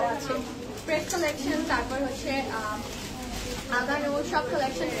কিন্তু দেওয়া আছে. প্রেস কালেকশন, তারপর হচ্ছে আগানো সব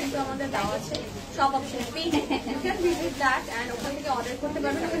কালেকশন কিন্তু আমাদের দেওয়া আছে শপ অপশনে. Page you can visit that, and ওখান থেকে অর্ডার করতে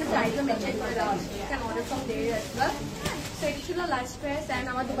পারবেন. ওখানে প্রাইসও মেনশন করে দেওয়া আছে. You can order from there as well. So এটা ছিল লাস্ট ড্রেস, অ্যান্ড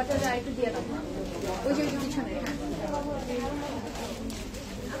আমার দুপাটা একটু দিয়ে দেবো ওই যে পিছনে. হ্যাঁ,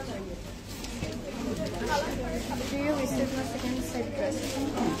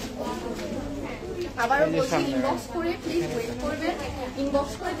 আবারও বলছি, ইনবক্স করে প্লিজ ওয়েট করবেন.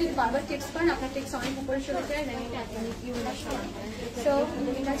 ইনবক্স করে যদি বারবার টেক্সট করেন, আপনার টেক্সট অনেক উপরে চলে যায়. সো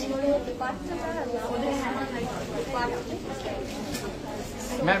এটা ছিল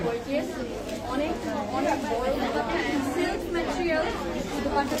অনেক অনেক বড় silk material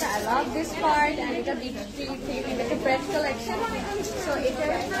দুপাট্টাটা. I love this part, and এটা বিগ স্ট্রিট থেকে এটা ব্রেড কালেকশন. সো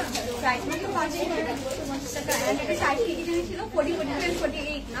এটার প্রাইস কিন্তু 550 টাকা, অ্যান্ড এটা সাইজ কি ছিল 40, 42 and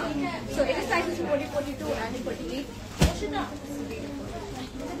 48 না. সো এটা সাইজ হচ্ছে 40, 42 and 48.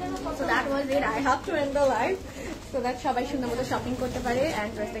 So that was it. I have to end the live so that সবাই সুন্দর মতো শপিং করতে পারে and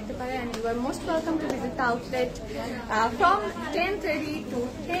ড্রেস দেখতে পারে. And you are most welcome to visit the outlet from 10:30 to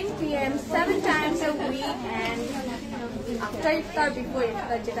 10 p.m. 7 times a week, and after iftar, before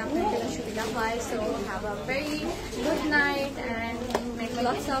iftar, যেটা আপনাদের জন্য সুবিধা হয়. So have a very good night and make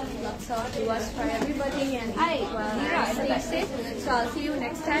lots of duas for everybody, and stay safe. So I'll see you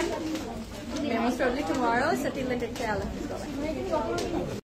next time, most probably tomorrow. So till then, take care. Allah Hafiz. Bye.